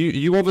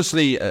 You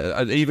obviously,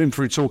 even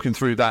through talking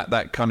through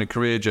that kind of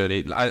career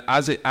journey,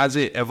 as it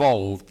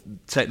evolved,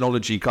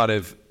 technology kind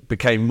of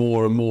became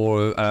more and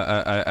more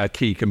a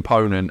key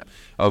component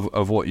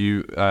of what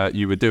you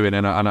were doing,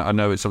 and I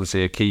know it's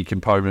obviously a key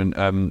component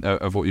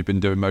of what you've been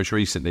doing most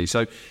recently.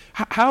 So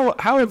how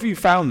have you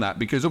found that?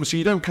 Because obviously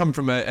you don't come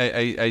from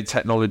a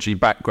technology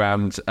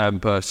background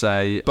per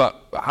se, but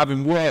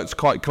having worked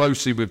quite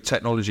closely with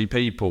technology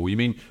people, you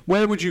mean,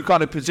 where would you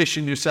kind of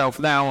position yourself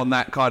now on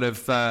that kind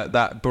of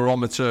that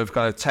barometer of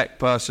kind of tech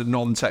person,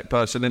 non-tech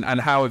person,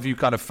 and how have you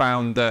kind of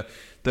found that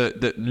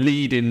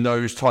leading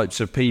those types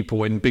of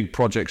people in big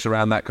projects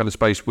around that kind of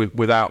space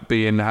without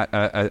being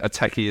a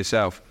techie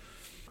yourself?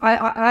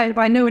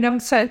 I know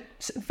enough. So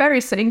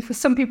various things. For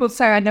some people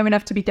say I know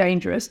enough to be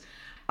dangerous.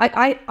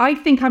 I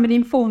think I'm an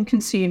informed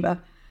consumer.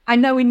 I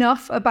know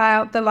enough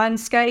about the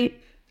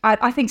landscape.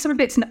 I think some of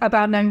it's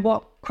about knowing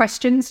what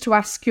questions to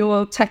ask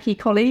your techie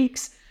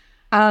colleagues,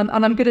 and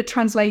I'm good at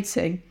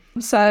translating.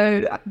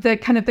 So the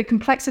kind of the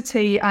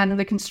complexity and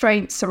the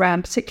constraints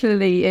around,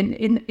 particularly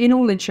in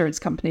all insurance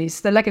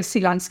companies, the legacy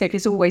landscape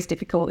is always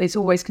difficult, it's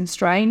always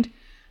constrained.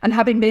 And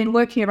having been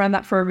working around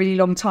that for a really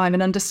long time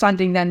and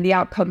understanding then the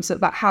outcomes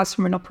that has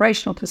from an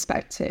operational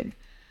perspective,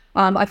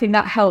 I think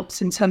that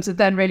helps in terms of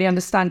then really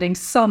understanding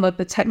some of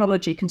the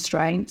technology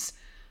constraints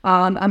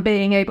and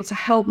being able to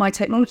help my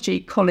technology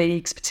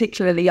colleagues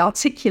particularly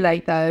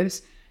articulate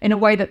those in a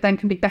way that then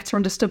can be better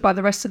understood by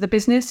the rest of the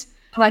business.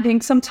 And I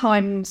think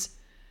sometimes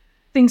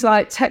things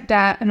like tech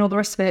debt and all the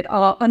rest of it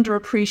are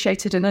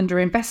underappreciated and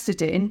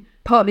underinvested in,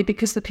 partly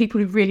because the people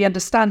who really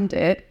understand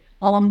it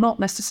are not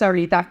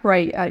necessarily that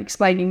great at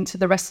explaining to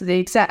the rest of the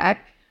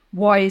exec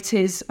why it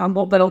is and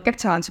what they'll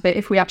get out of it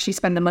if we actually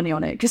spend the money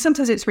on it. Because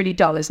sometimes it's really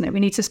dull, isn't it? We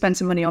need to spend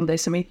some money on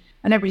this. And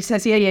everybody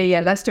says,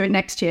 yeah, let's do it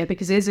next year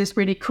because there's this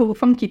really cool,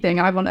 funky thing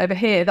I want over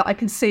here that I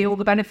can see all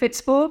the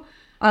benefits for.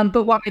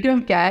 But what we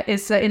don't get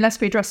is that unless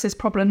we address this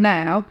problem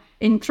now,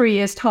 in 3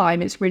 years'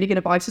 time, it's really going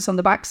to bite us on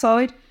the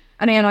backside.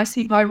 And again, I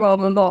see my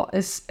role a lot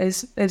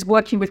as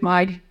working with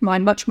my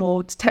much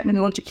more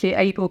technologically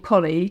able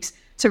colleagues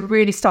to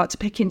really start to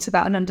pick into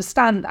that and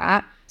understand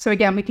that. So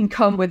again, we can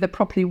come with a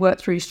properly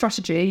worked through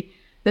strategy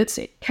that's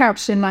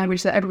couched in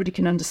language that everybody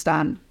can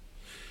understand.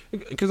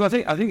 Because I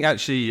think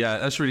actually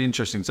that's really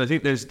interesting. So I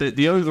think there's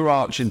the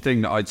overarching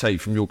thing that I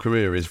take from your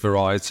career is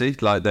variety.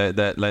 Like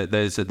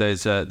there's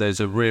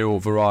a real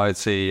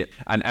variety,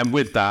 and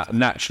with that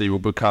naturally will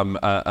become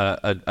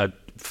a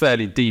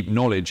fairly deep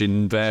knowledge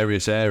in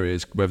various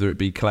areas, whether it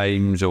be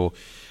claims or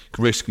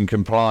risk and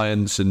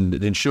compliance and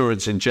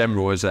insurance in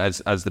general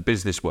as the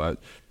business work.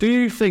 Do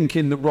you think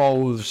in the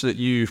roles that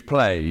you've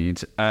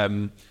played,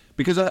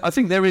 because I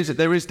think there is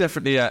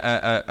definitely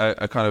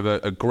a kind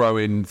of a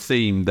growing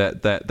theme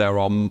that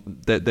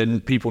then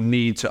people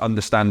need to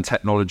understand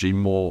technology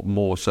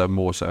more so,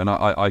 and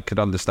I could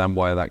understand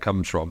where that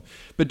comes from.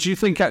 But do you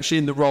think actually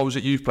in the roles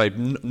that you've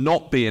played,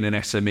 not being an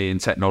SME in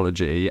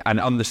technology and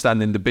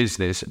understanding the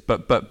business,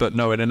 but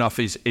knowing enough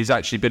is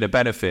actually been a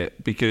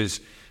benefit?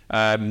 Because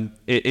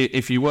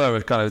if you were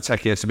a kind of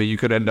techie SME, you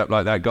could end up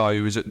like that guy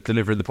who was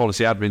delivering the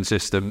policy admin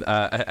system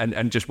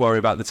and just worry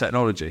about the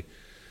technology.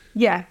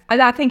 Yeah,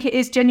 and I think it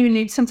is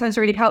genuinely sometimes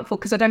really helpful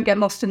because I don't get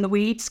lost in the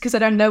weeds, because I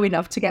don't know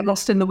enough to get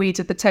lost in the weeds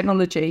of the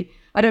technology.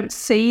 I don't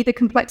see the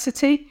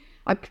complexity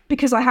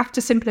because I have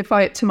to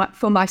simplify it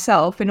for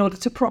myself in order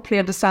to properly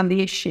understand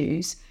the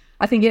issues.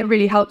 I think it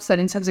really helps then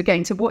in terms of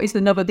getting to what is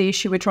the nub of the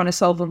issue we're trying to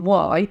solve and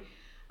why,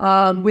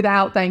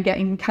 without then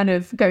getting kind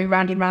of going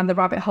round and round the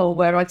rabbit hole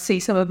where I'd see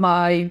some of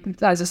my,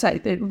 as I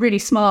say, really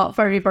smart,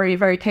 very, very,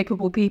 very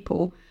capable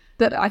people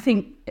that I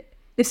think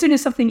as soon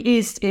as something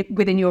is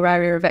within your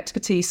area of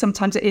expertise,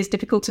 sometimes it is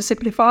difficult to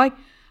simplify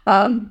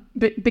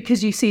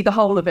because you see the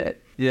whole of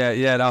it.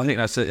 Yeah, no, I think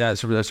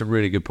that's a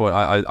really good point.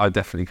 I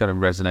definitely kind of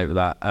resonate with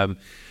that.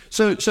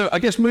 So I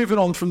guess moving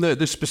on from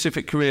the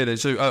specific career then.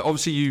 So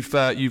obviously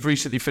you've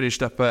recently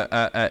finished up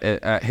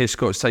at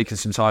Hiscox, taken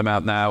some time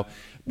out now.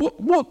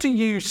 What do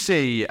you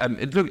see,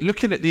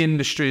 looking at the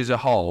industry as a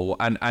whole,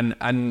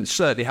 and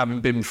certainly having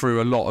been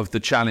through a lot of the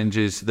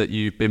challenges that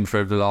you've been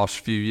through over the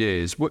last few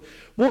years,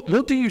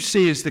 what do you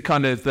see as the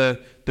kind of the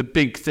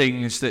big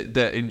things that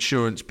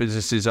insurance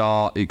businesses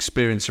are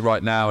experiencing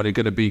right now and are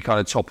going to be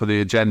kind of top of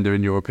the agenda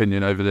in your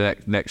opinion over the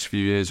next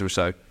few years or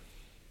so?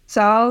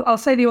 So I'll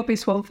say the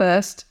obvious one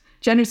first,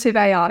 generative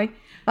AI,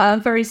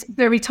 very,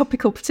 very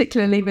topical,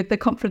 particularly with the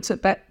conference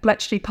at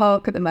Bletchley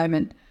Park at the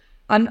moment.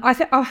 And I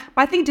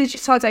think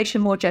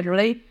digitisation more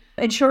generally,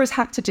 insurers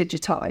have to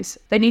digitise.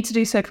 They need to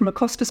do so from a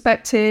cost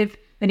perspective.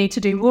 They need to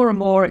do more and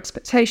more.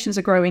 Expectations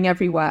are growing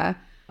everywhere.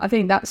 I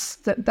think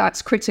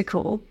that's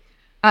critical.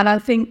 And I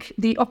think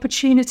the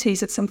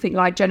opportunities that something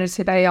like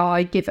generative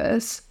AI give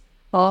us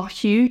are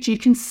huge. You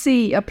can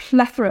see a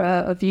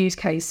plethora of use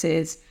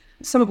cases,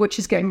 some of which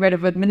is getting rid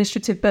of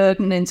administrative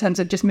burden in terms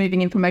of just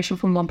moving information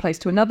from one place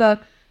to another.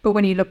 But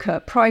when you look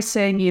at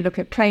pricing, you look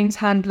at claims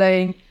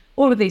handling,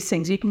 all of these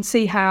things, you can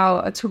see how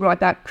a tool like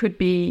that could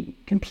be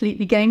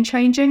completely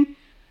game-changing.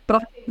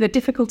 But I think the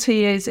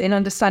difficulty is in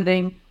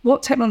understanding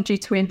what technology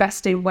to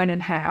invest in, when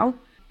and how.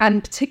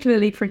 And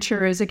particularly for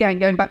insurers, again,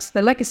 going back to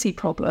the legacy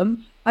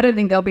problem, I don't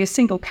think there'll be a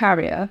single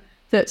carrier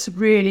that's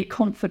really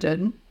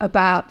confident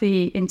about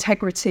the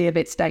integrity of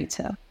its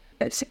data,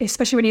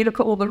 especially when you look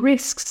at all the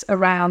risks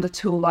around a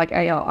tool like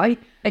AI.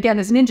 Again,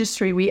 as an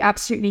industry, we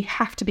absolutely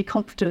have to be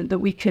confident that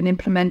we can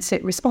implement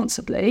it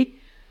responsibly.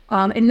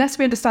 Unless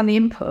we understand the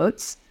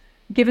inputs,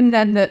 given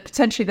then that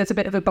potentially there's a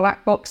bit of a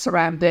black box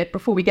around it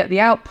before we get the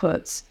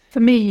outputs, for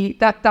me,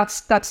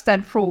 that's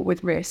then fraught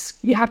with risk.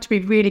 You have to be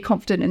really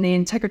confident in the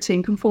integrity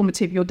and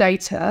conformity of your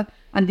data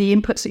and the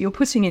inputs that you're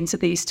putting into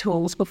these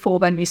tools before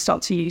then you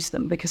start to use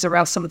them, because or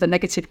else some of the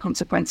negative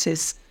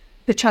consequences,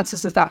 the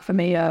chances of that for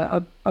me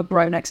are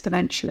grown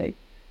exponentially.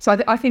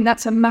 So I think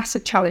that's a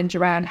massive challenge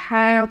around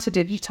how to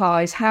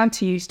digitize, how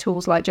to use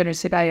tools like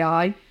generative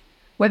AI,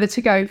 whether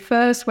to go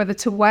first, whether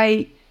to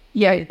wait.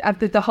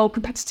 The whole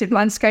competitive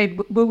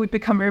landscape, will we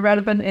become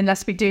irrelevant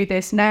unless we do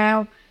this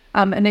now?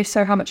 And if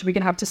so, how much are we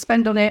going to have to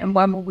spend on it? And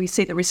when will we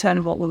see the return?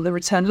 And what will the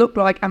return look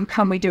like? And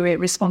can we do it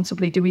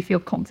responsibly? Do we feel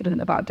confident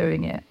about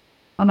doing it?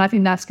 And I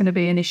think that's going to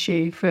be an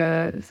issue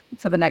for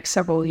the next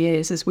several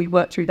years as we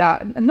work through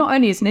that, and not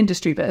only as an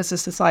industry, but as a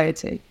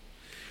society.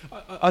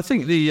 I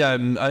think I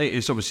think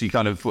it's obviously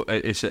kind of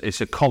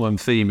it's a common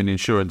theme in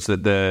insurance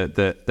that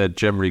they're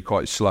generally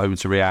quite slow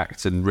to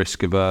react and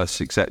risk averse,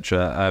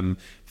 etc.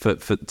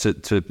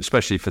 To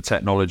especially for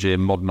technology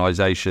and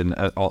modernisation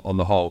on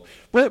the whole.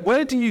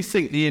 Where do you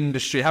think the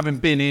industry, having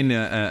been in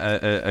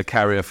a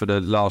carrier for the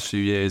last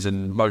few years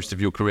and most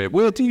of your career,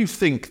 where do you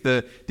think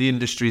the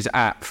industry is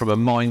at from a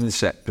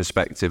mindset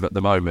perspective at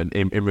the moment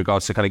in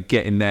regards to kind of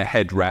getting their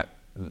head wrapped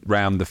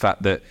around the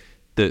fact that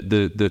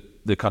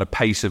the kind of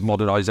pace of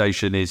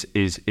modernisation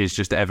is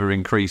just ever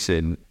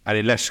increasing, and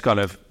unless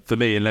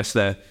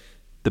the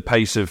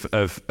pace of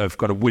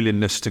kind of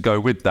willingness to go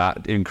with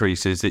that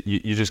increases, that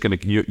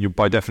you're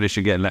by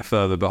definition getting left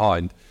further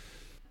behind.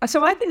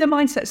 So I think the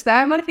mindset's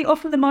there, and I think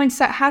often the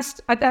mindset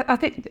has. I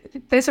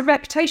think there's a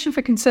reputation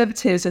for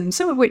conservatism,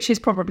 some of which is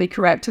probably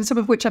correct, and some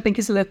of which I think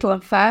is a little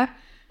unfair,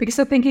 because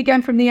I think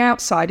again from the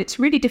outside it's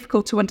really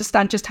difficult to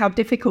understand just how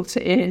difficult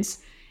it is.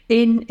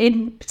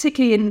 In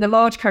particularly in the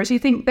large carriers, you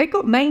think they've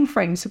got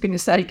mainframes, for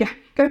goodness sake.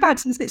 Go back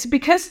to this. It's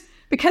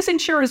because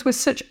insurers were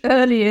such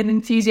early and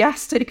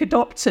enthusiastic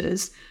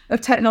adopters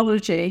of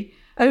technology.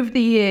 Over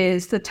the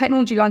years, the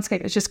technology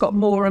landscape has just got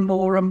more and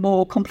more and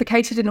more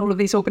complicated in all of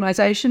these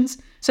organisations.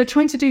 So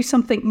trying to do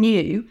something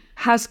new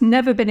has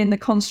never been in the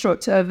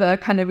construct of a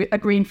kind of a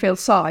greenfield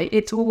site.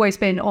 It's always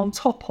been on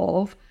top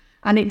of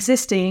an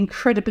existing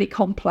incredibly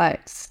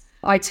complex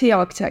IT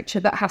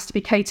architecture that has to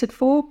be catered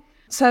for.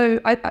 So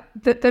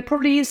there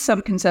probably is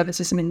some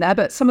conservatism in there,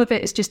 but some of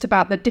it is just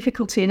about the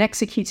difficulty in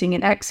executing,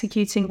 and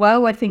executing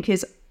well, I think,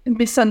 is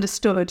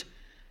misunderstood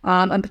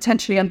and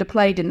potentially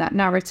underplayed in that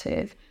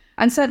narrative.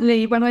 And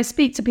certainly when I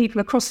speak to people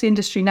across the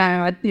industry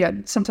now, I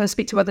sometimes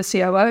speak to other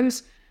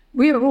COOs,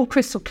 we are all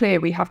crystal clear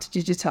we have to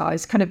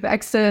digitise, kind of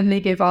externally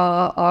give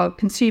our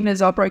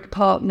consumers, our broker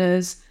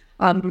partners,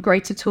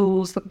 greater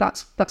tools.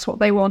 That's what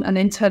they want. And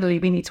internally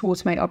we need to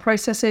automate our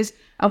processes.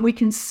 And we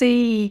can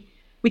see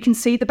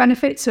the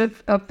benefits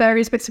of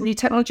various bits of new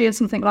technology and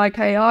something like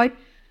AI.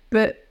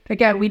 But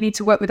again, we need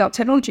to work with our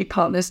technology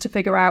partners to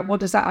figure out what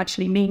does that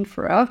actually mean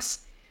for us.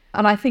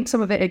 And I think some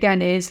of it,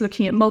 again, is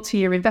looking at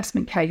multi-year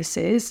investment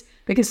cases,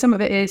 because some of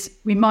it is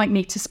we might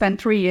need to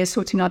spend 3 years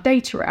sorting our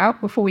data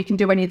out before we can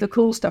do any of the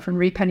cool stuff and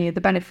reap any of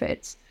the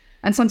benefits.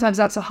 And sometimes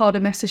that's a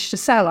harder message to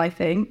sell, I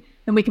think,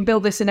 than we can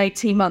build this in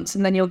 18 months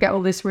and then you'll get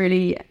all this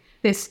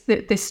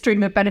this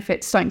stream of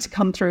benefits starting to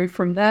come through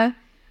from there.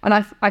 And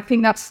I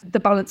think that's the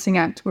balancing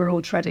act we're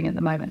all treading at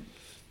the moment.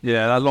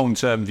 Yeah, that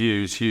long-term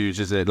view is huge,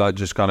 isn't it? Like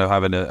just kind of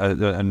having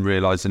and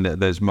realising that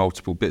there's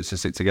multiple bits to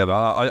stick together.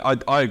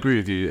 I agree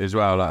with you as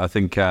well. Like, I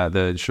think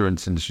the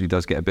insurance industry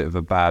does get a bit of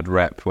a bad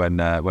rep when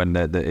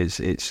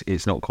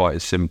it's not quite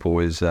as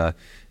simple as a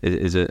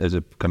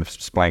kind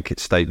of blanket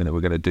statement that we're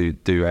going to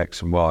do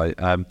X and Y.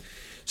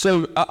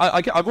 So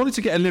I wanted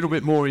to get a little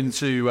bit more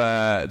into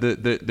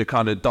the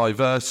kind of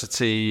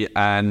diversity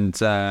and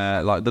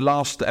like the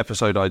last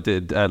episode I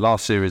did,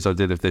 last series I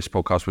did of this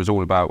podcast was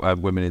all about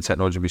women in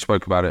technology. We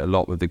spoke about it a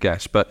lot with the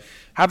guests, but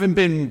having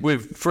been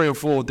with 3 or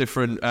 4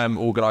 different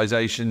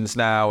organisations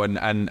now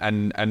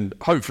and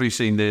hopefully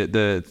seen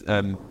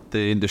the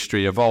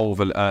industry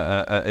evolve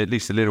at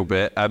least a little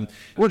bit.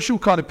 What's your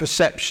kind of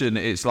perception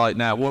it's like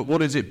now?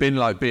 What has it been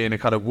like being a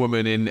kind of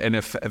woman in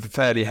a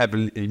fairly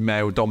heavily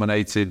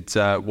male-dominated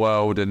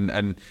world?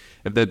 And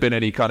have there been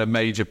any kind of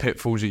major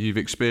pitfalls that you've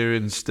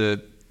experienced,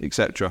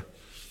 etc.?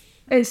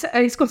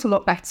 It's got a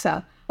lot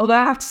better. Although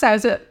I have to say, I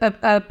was at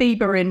a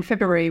Bieber in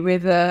February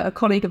with a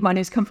colleague of mine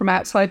who's come from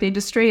outside the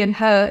industry, and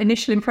her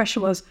initial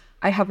impression was,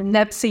 I have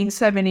never seen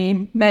so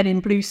many men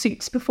in blue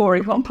suits before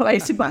in one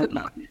place in my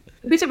life.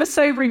 A bit of a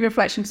sobering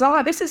reflection,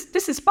 because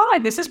this is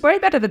fine. This is way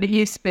better than it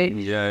used to be.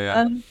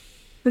 Yeah.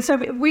 So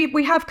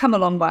we have come a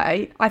long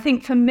way. I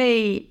think for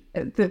me,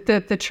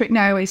 the trick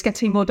now is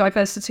getting more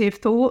diversity of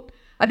thought.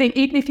 I think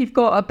even if you've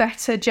got a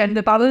better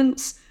gender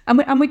balance,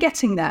 And we're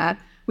getting there.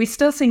 We're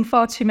still seeing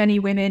far too many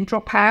women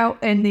drop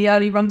out in the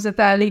early rungs of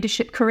their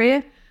leadership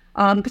career,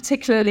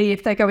 particularly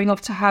if they're going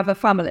off to have a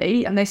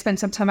family and they spend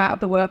some time out of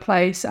the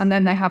workplace and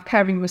then they have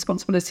caring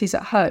responsibilities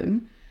at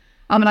home.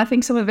 And I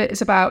think some of it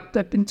is about,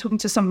 I've been talking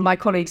to some of my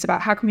colleagues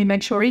about how can we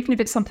make sure, even if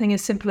it's something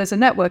as simple as a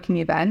networking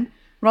event,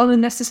 rather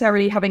than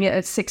necessarily having it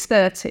at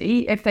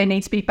 6:30, if they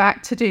need to be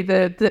back to do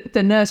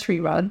the nursery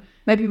run,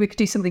 maybe we could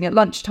do something at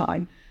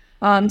lunchtime.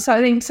 So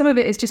I think some of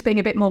it is just being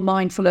a bit more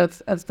mindful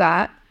of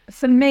that.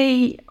 For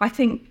me, I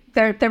think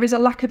there is a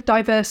lack of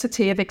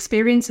diversity of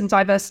experience and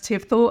diversity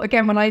of thought.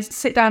 Again, when I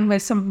sit down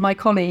with some of my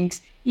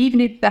colleagues,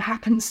 even if there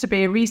happens to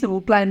be a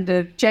reasonable blend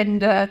of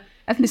gender,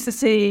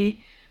 ethnicity,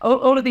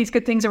 all of these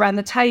good things around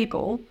the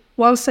table,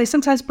 whilst they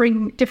sometimes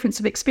bring difference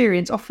of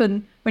experience,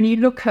 often when you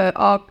look at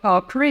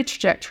our career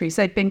trajectories,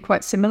 they've been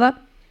quite similar.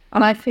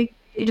 And I think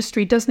the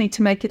industry does need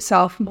to make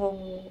itself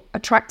more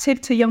attractive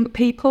to young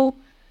people.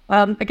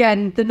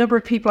 Again, the number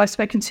of people I've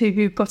spoken to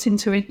who got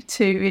into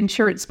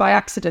insurance by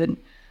accident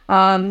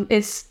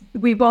is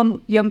we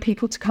want young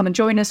people to come and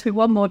join us. We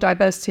want more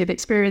diversity of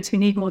experience. We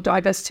need more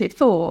diversity of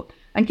thought.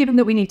 And given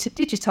that we need to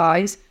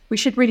digitise, we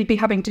should really be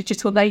having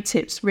digital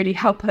natives really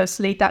help us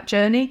lead that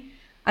journey.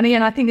 And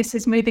again, I think this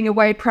is moving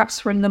away perhaps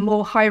from the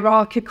more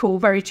hierarchical,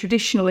 very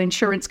traditional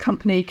insurance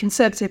company,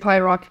 conservative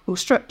hierarchical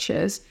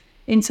structures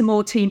into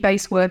more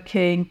team-based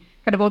working,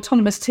 kind of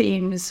autonomous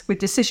teams with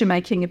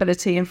decision-making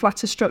ability and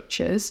flatter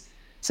structures.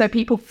 So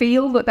people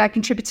feel that they're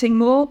contributing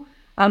more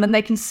and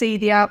they can see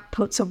the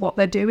outputs of what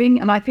they're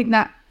doing. And I think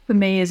that, for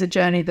me, is a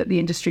journey that the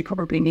industry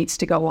probably needs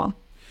to go on.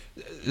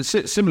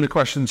 Similar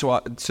question to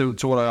what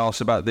I asked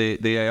about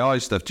the AI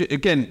stuff.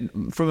 Again,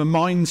 from a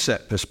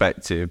mindset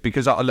perspective,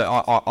 because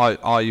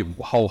I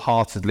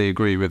wholeheartedly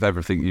agree with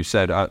everything you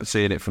said.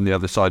 Seeing it from the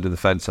other side of the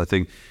fence, I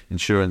think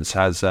insurance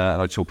has,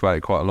 and I talk about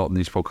it quite a lot in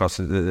these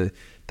podcasts,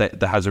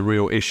 that has a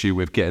real issue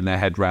with getting their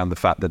head around the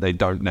fact that they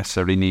don't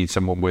necessarily need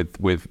someone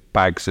with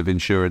bags of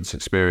insurance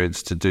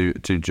experience to do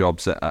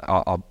jobs that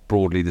are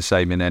broadly the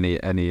same in any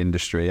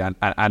industry,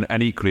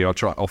 and equally are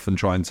often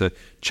trying to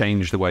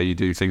change the way you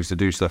do things, to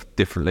do stuff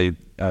differently.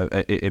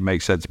 It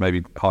makes sense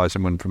maybe hire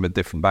someone from a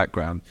different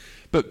background,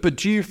 but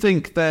do you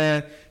think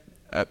they're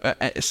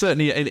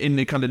certainly in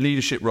the kind of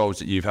leadership roles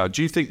that you've had,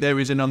 do you think there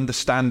is an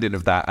understanding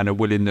of that and a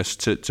willingness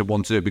to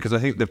want to do it? Because I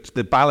think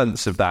the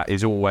balance of that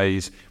is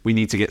always, we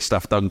need to get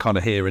stuff done kind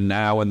of here and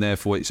now, and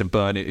therefore it's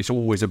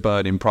always a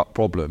burning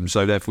problem.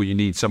 So therefore you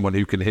need someone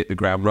who can hit the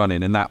ground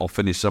running, and that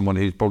often is someone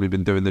who's probably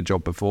been doing the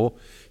job before.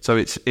 So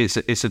it's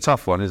a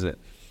tough one, isn't it?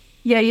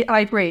 Yeah, I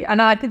agree.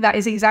 And I think that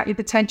is exactly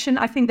the tension.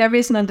 I think there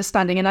is an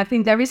understanding, and I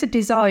think there is a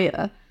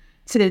desire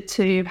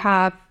to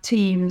have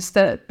teams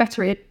that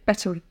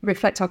better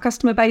reflect our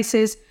customer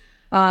bases,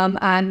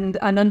 and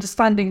an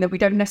understanding that we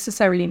don't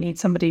necessarily need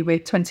somebody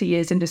with 20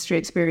 years industry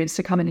experience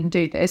to come in and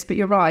do this. But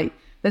you're right,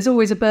 there's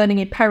always a burning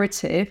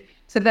imperative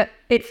so that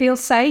it feels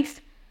safe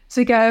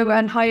to go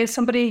and hire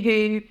somebody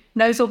who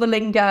knows all the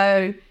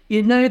lingo.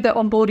 You know that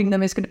onboarding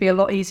them is going to be a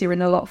lot easier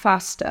and a lot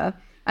faster.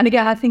 And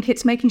again, I think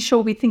it's making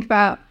sure we think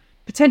about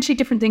potentially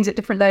different things at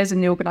different layers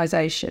in the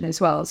organisation as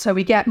well. So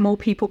we get more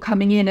people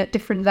coming in at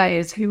different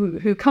layers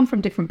who come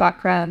from different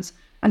backgrounds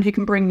and who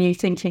can bring new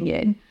thinking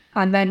in,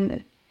 and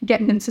then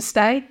getting them to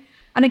stay.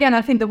 And again,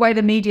 I think the way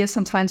the media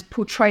sometimes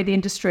portray the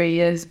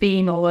industry as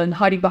venal and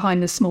hiding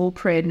behind the small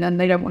print and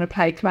they don't want to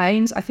pay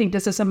claims, I think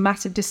does us a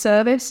massive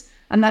disservice.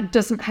 And that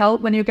doesn't help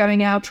when you're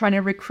going out trying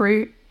to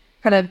recruit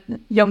kind of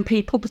young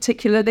people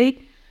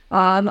particularly.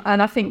 And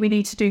I think we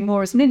need to do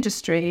more as an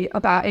industry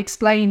about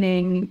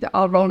explaining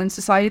our role in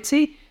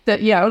society,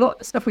 that, a lot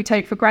of stuff we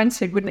take for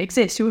granted wouldn't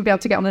exist. You wouldn't be able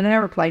to get on an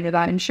aeroplane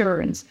without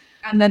insurance.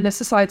 And then the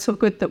societal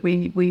good that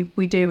we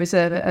do as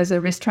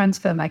a risk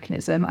transfer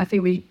mechanism, I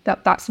think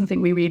that's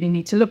something we really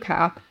need to look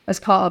at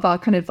as part of our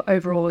kind of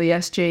overall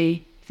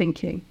ESG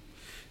thinking.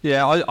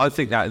 Yeah, I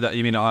think that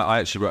you mean, I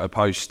actually wrote a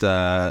post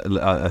a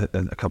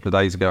couple of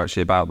days ago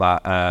actually about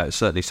that.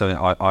 Certainly something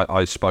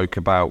I spoke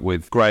about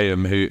with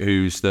Graham,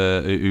 who's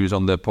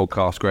on the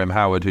podcast, Graham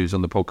Howard, who's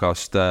on the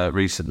podcast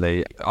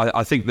recently.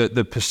 I think that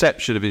the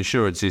perception of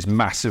insurance is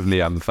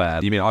massively unfair.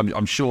 You mean,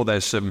 I'm sure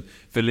there's some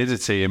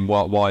validity in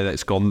why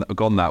that's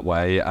gone that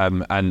way,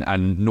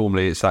 and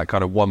normally it's that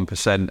kind of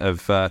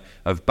 1%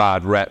 of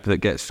bad rep that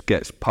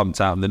gets pumped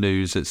out in the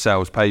news that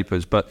sells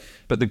papers, but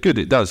the good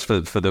it does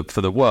for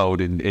the world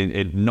in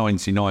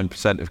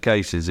 99% of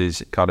cases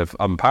is kind of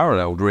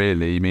unparalleled,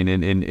 really. I mean,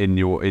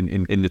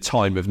 in the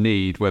time of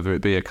need, whether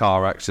it be a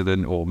car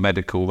accident or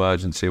medical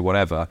emergency or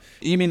whatever.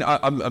 You mean,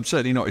 I'm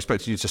certainly not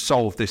expecting you to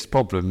solve this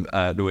problem,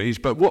 Louise,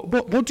 but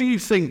what do you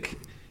think?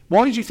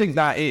 Why do you think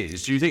that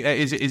is? Do you think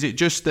is it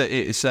just that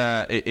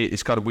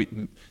it's kind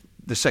of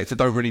the sector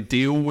don't really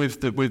deal with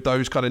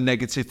those kind of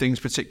negative things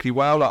particularly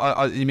well?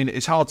 I mean,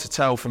 it's hard to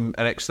tell from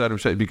an external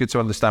perspective. It'd be good to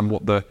understand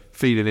what the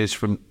feeling is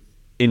from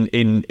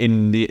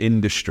in the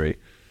industry.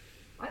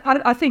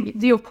 I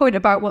think your point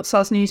about what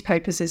sells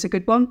newspapers is a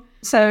good one.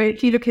 So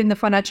if you look in the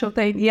financial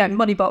thing,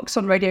 Moneybox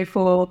on Radio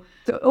 4,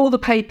 all the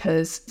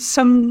papers,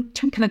 some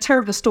kind of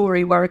terrible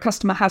story where a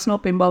customer has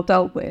not been well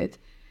dealt with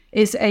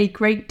is a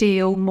great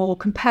deal more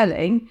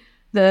compelling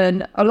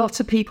than a lot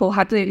of people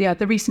had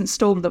the recent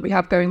storm that we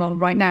have going on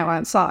right now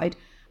outside.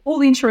 All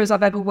the insurers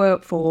I've ever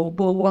worked for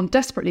will want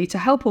desperately to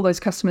help all those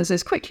customers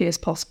as quickly as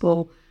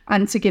possible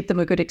and to give them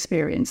a good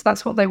experience.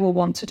 That's what they will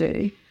want to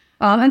do.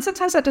 And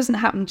sometimes that doesn't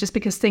happen just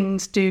because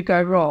things do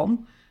go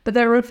wrong. But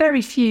there are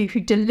very few who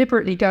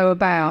deliberately go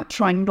about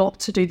trying not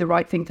to do the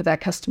right thing for their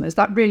customers.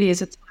 That really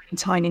is a tiny,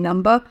 tiny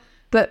number.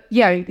 But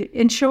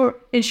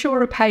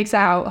insurer pays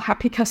out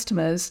happy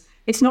customers.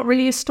 It's not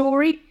really a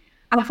story.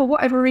 And for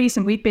whatever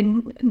reason, we've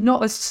been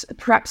not as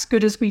perhaps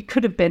good as we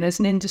could have been as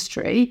an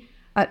industry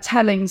at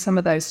telling some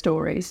of those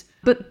stories.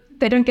 But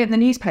they don't get in the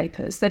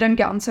newspapers. They don't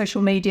get on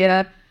social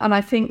media. And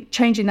I think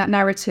changing that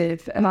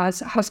narrative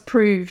has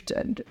proved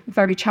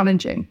very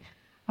challenging.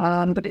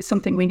 But it's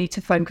something we need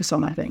to focus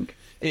on, I think.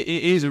 It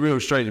is a real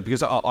strain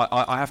because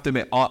I have to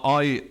admit,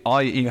 I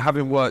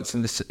having worked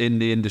in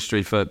the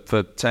industry for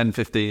 10,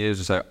 15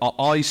 years or so,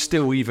 I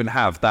still even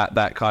have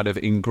that kind of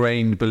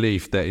ingrained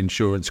belief that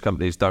insurance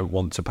companies don't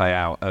want to pay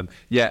out.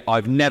 Yet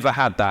I've never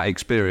had that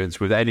experience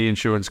with any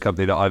insurance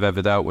company that I've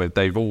ever dealt with.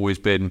 They've always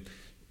been,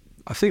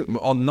 I think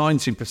on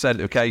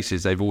 90% of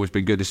cases, they've always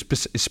been good,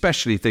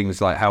 especially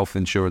things like health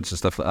insurance and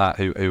stuff like that,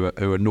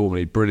 who are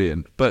normally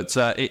brilliant. But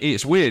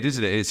it's weird,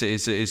 isn't it?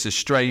 It's a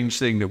strange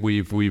thing that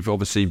we've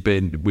obviously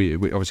we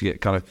obviously get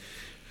kind of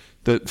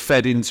that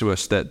fed into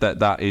us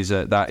that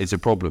is a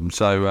problem.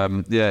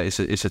 So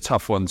it's a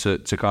tough one to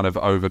kind of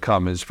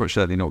overcome. It's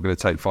certainly not going to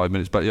take 5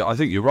 minutes. But yeah, I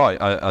think you're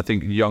right. I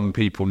think young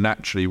people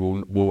naturally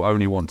will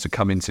only want to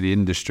come into the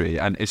industry,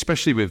 and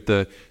especially with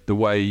the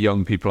way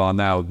young people are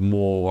now,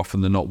 more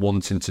often than not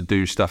wanting to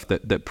do stuff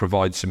that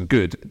provides some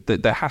good.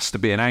 That there has to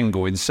be an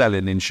angle in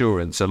selling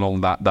insurance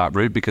along that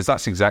route, because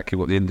that's exactly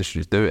what the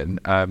industry is doing.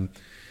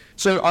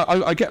 So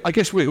I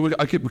guess we're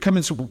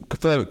coming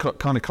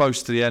kind of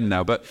close to the end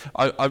now, but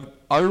I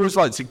always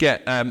like to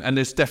get, and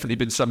there's definitely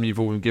been some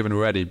you've all been given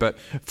already, but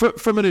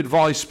from an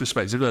advice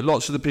perspective,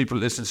 lots of the people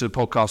that listen to the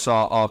podcast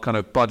are kind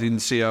of budding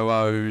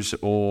COOs,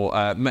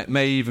 or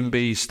may even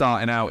be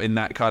starting out in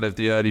that kind of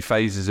the early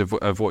phases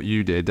of what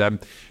you did.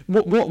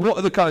 What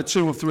are the kind of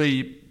 2 or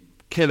 3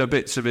 killer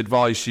bits of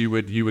advice you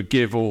would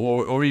give,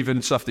 or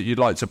even stuff that you'd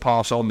like to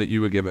pass on that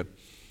you were given?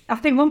 I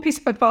think one piece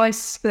of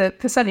advice for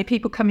certainly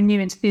people coming new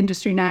into the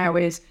industry now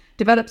is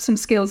develop some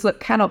skills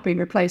that cannot be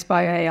replaced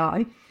by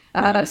AI.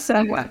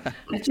 So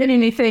I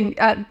genuinely think,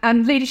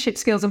 and leadership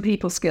skills and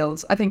people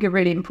skills, I think are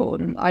really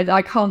important.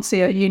 I can't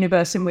see a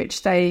universe in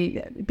which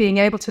being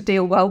able to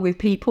deal well with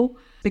people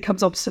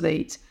becomes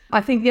obsolete. I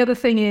think the other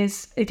thing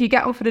is, if you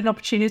get offered an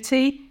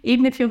opportunity,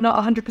 even if you're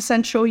not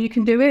 100% sure you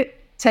can do it,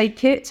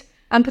 take it.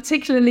 And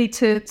particularly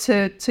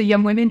to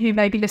young women who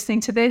may be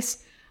listening to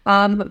this,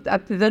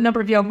 the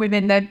number of young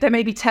women, there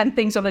may be 10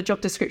 things on a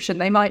job description.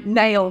 They might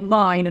nail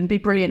 9 and be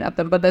brilliant at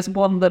them, but there's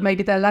one that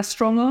maybe they're less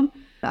strong on.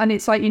 And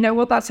it's like, you know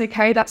what, that's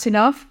okay, that's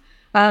enough.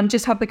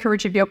 Just have the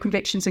courage of your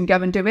convictions and go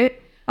and do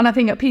it. And I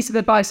think a piece of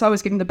advice I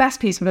was given, the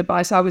best piece of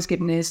advice I was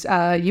given is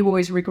you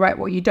always regret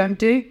what you don't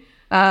do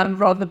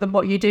rather than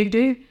what you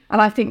do. And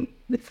I think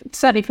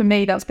certainly for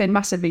me, that's been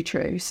massively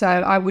true. So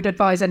I would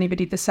advise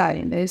anybody the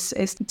same is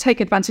take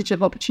advantage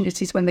of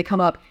opportunities when they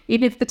come up,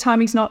 even if the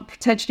timing's not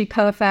potentially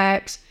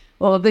perfect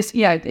or this,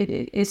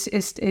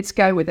 it's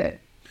go with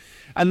it.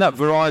 And that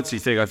variety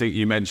thing, I think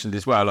you mentioned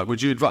as well. Like,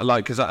 would you advise?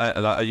 Like,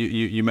 because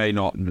you may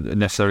not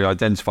necessarily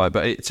identify,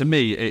 but to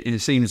me, it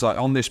seems like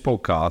on this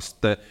podcast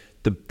that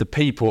the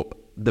people,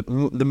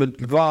 the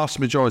vast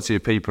majority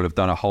of people have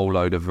done a whole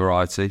load of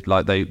variety.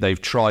 Like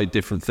they've tried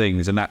different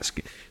things, and that's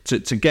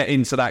to get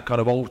into that kind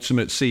of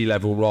ultimate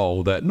C-level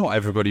role that not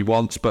everybody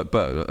wants, but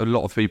a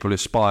lot of people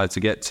aspire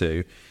to get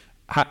to.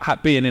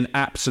 Being an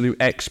absolute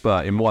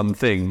expert in one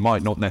thing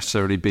might not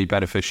necessarily be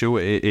beneficial.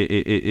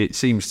 It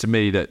seems to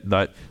me that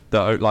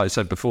like I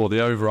said before,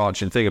 the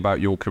overarching thing about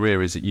your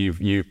career is that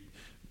you've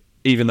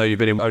even though you've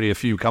been in only a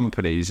few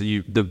companies,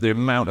 the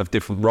amount of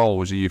different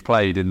roles that you've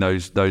played in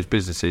those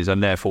businesses,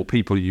 and therefore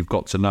people you've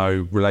got to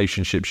know,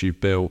 relationships you've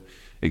built,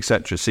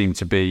 etc., seem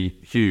to be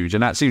huge,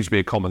 and that seems to be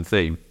a common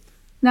theme.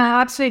 No,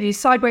 absolutely.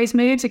 Sideways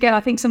moves. Again, I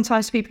think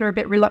sometimes people are a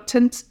bit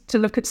reluctant to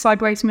look at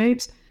sideways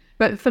moves.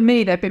 But for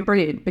me, they've been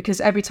brilliant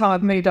because every time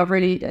I've moved,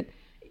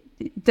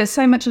 there's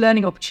so much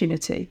learning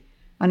opportunity.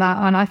 And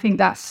I think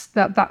that's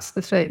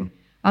the thing.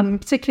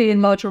 Particularly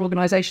in larger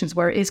organisations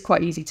where it is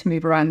quite easy to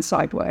move around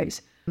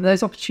sideways.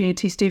 Those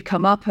opportunities do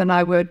come up, and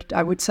I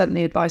would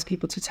certainly advise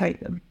people to take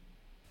them.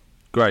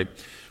 Great.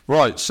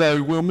 Right,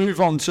 so we'll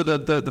move on to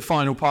the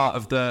final part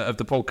of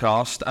the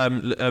podcast.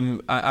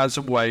 As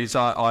always,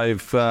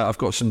 I've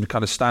got some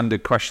kind of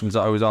standard questions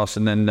that I always ask,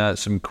 and then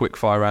some quick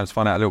fire rounds to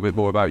find out a little bit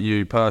more about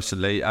you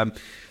personally.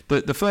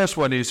 The first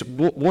one is,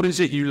 what is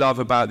it you love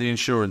about the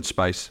insurance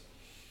space?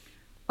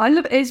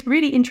 It's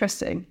really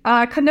interesting.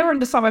 I can never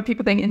understand why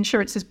people think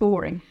insurance is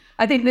boring.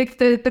 I think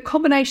the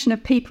combination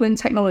of people and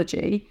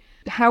technology,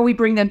 how we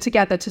bring them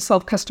together to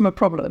solve customer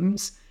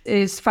problems,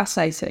 is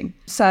fascinating.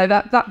 So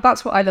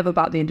that's what I love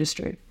about the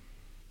industry.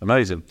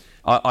 Amazing.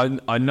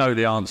 I know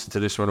the answer to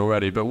this one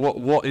already, but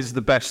what is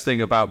the best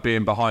thing about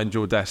being behind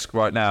your desk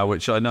right now,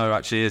 which I know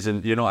actually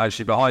isn't, you're not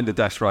actually behind the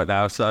desk right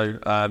now, so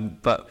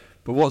but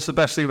what's the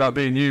best thing about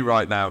being you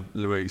right now,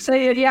 Louise? So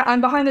yeah,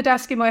 I'm behind the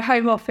desk in my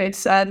home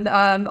office, and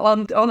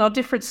on our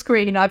different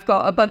screen I've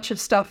got a bunch of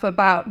stuff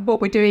about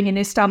what we're doing in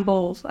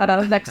Istanbul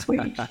next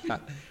week.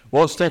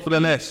 What's top of the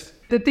list?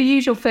 The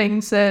usual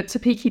things,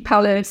 Topeki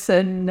Palace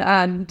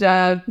and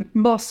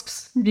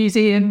mosques,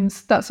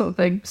 museums, that sort of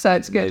thing. So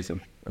it's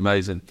good.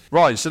 Amazing.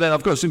 Right, so then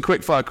I've got some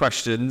quick fire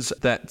questions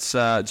that's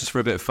just for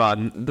a bit of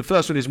fun. The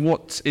first one is,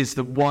 what is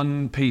the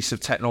one piece of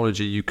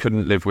technology you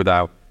couldn't live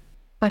without?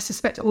 I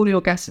suspect all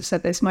your guests have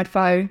said this, my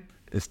phone.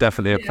 It's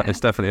definitely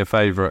a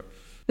favourite.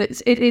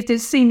 It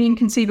is seeming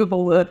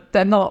inconceivable that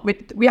they're not.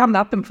 We haven't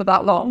had them for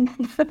that long.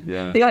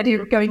 Yeah. The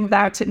idea of going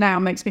without it now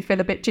makes me feel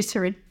a bit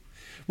jittery.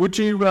 Would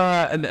you,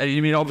 and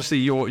you mean, obviously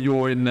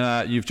you're in,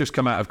 you've just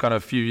come out of kind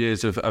of a few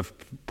years of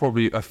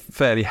probably a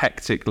fairly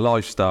hectic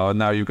lifestyle, and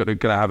now you're going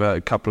to have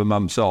a couple of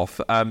months off.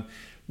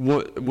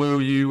 What's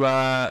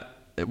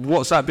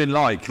that been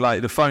like?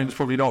 Like, the phone's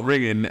probably not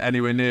ringing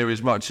anywhere near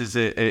as much as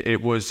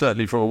it was,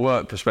 certainly from a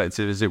work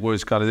perspective, as it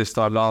was kind of this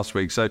time last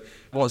week. So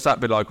what's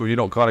that been like? Or have you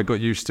not kind of got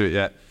used to it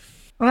yet?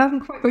 Well, I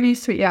haven't quite got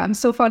used to it yet. I'm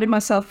still finding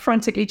myself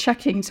frantically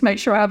checking to make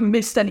sure I haven't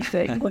missed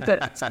anything with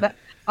it.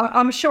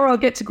 I'm sure I'll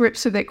get to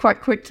grips with it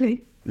quite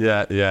quickly.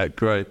 Yeah,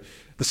 great.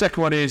 The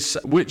second one is,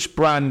 which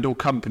brand or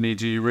company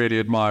do you really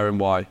admire and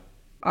why?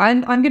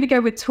 I'm going to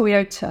go with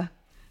Toyota.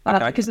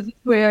 Because of the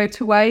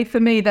Toyota way, for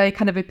me, they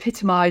kind of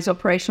epitomise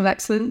operational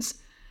excellence.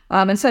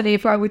 And certainly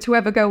if I were to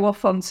ever go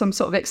off on some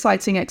sort of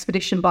exciting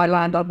expedition by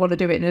land, I'd want to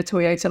do it in a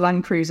Toyota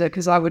Land Cruiser,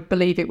 because I would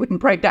believe it wouldn't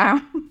break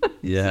down.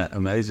 Yeah,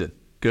 amazing.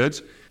 Good.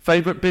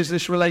 Favourite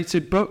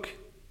business-related book?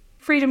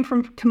 Freedom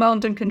from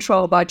Command and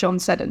Control by John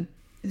Seddon.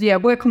 Yeah,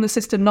 work on the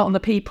system, not on the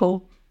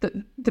people.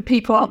 The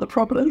people aren't the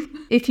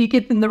problem. If you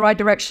give them the right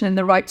direction and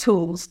the right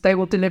tools, they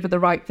will deliver the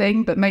right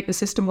thing, but make the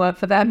system work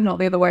for them, not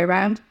the other way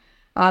around.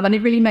 And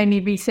it really made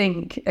me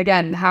rethink,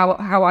 again,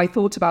 how I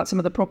thought about some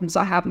of the problems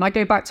I have. And I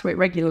go back to it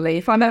regularly.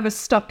 If I'm ever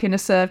stuck in a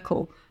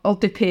circle, I'll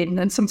dip in,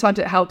 and sometimes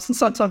it helps and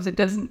sometimes it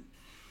doesn't.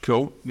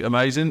 Cool,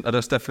 amazing.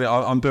 That's definitely,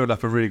 I'm building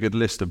up a really good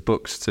list of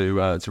books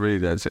to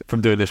read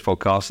from doing this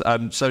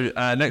podcast. So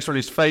next one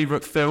is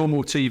favourite film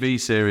or TV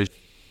series?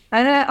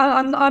 And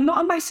I'm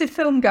not a massive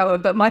film goer,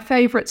 but my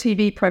favourite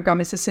TV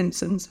programme is The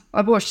Simpsons.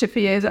 I've watched it for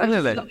years.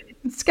 Really?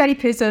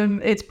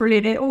 Escapism, it's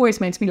brilliant. It always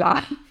makes me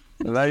laugh.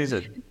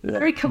 Amazing. Yeah.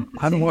 Very comforting.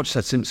 I haven't watched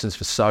The Simpsons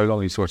for so long.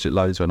 I used to watch it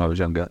loads when I was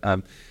younger.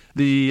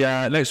 The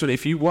next one,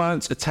 if you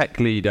weren't a tech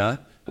leader,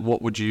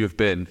 what would you have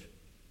been?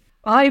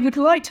 I would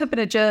like to have been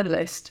a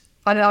journalist.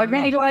 I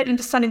really like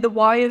understanding the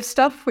why of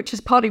stuff, which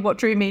is partly what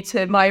drew me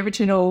to my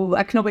original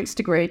economics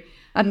degree,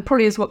 and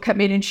probably is what kept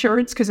me in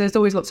insurance, because there's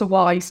always lots of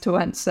whys to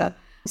answer.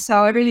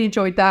 So I really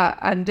enjoyed that.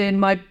 And in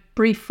my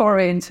brief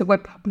foray into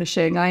web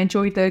publishing, I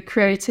enjoyed the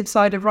creative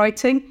side of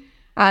writing,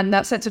 and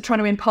that sense of trying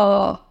to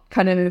impart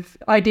kind of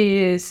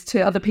ideas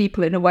to other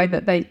people in a way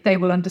that they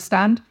will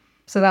understand.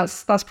 So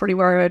that's probably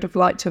where I'd have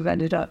liked to have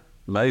ended up.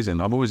 Amazing.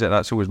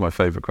 That's always my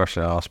favourite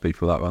question. I ask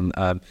people that one.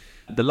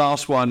 The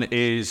last one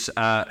is,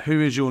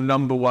 who is your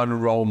number one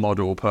role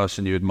model or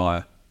person you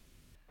admire?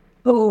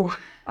 Oh,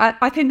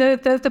 I think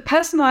the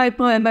person I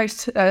admire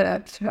most,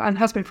 and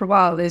has been for a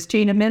while, is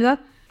Gina Miller.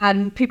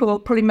 And people are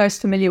probably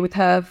most familiar with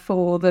her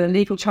for the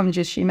legal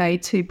challenges she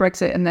made to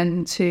Brexit and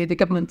then to the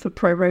government for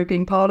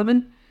proroguing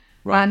Parliament.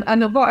 Right.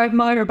 And what I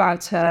admire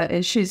about her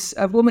is she's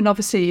a woman,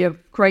 obviously, of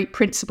great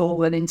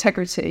principle and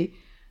integrity.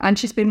 And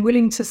she's been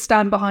willing to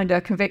stand behind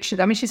her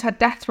conviction. I mean, she's had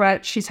death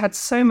threats. She's had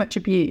so much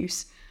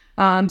abuse.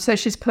 So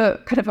she's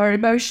put kind of her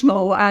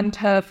emotional and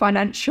her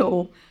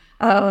financial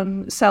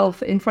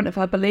self in front of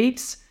her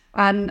beliefs.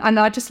 And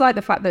I just like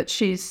the fact that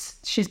she's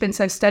been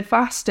so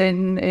steadfast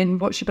in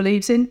what she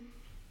believes in.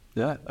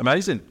 Yeah,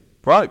 amazing.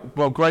 Right,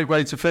 well, great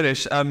way to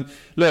finish.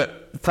 Look,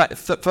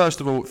 first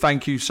of all,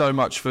 thank you so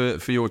much for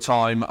your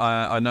time.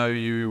 I know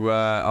you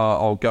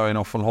are going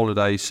off on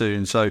holiday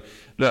soon, so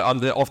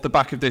look, off the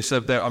back of this,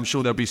 I'm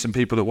sure there'll be some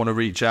people that want to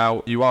reach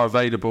out. You are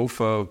available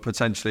for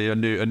potentially a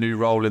new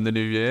role in the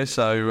new year,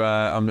 so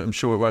I'm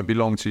sure it won't be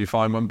long till you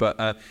find one.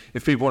 But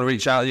if people want to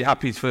reach out, are you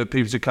happy for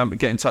people to come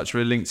get in touch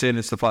with LinkedIn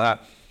and stuff like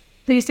that?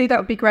 Please do, that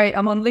would be great.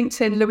 I'm on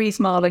LinkedIn, Louise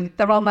Marling.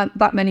 There aren't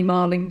that many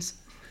Marlings.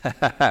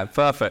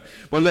 Perfect.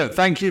 Well, look,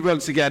 thank you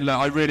once again. Look,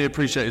 I really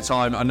appreciate your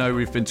time. I know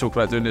we've been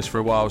talking about doing this for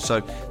a while, so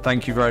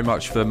thank you very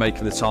much for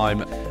making the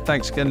time.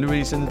 Thanks again,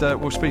 Louise, and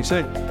we'll speak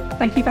soon.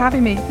 Thank you for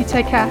having me. You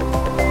take care.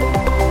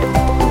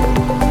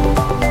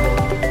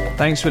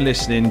 Thanks for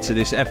listening to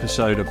this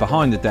episode of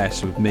Behind the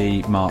Desk with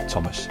me, Mark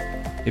Thomas.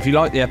 If you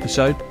like the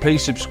episode,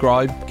 please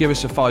subscribe, give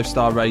us a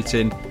 5-star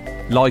rating,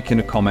 like and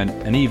a comment,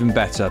 and even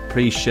better,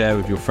 please share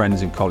with your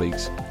friends and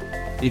colleagues.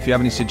 If you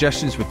have any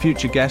suggestions for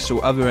future guests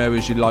or other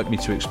areas you'd like me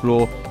to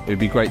explore, it would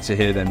be great to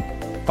hear them.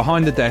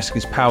 Behind the Desk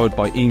is powered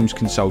by Eames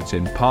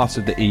Consulting, part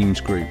of the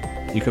Eames Group.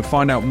 You can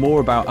find out more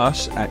about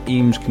us at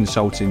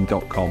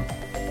eamesconsulting.com.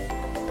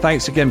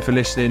 Thanks again for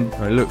listening,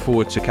 and I look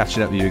forward to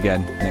catching up with you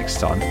again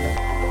next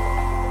time.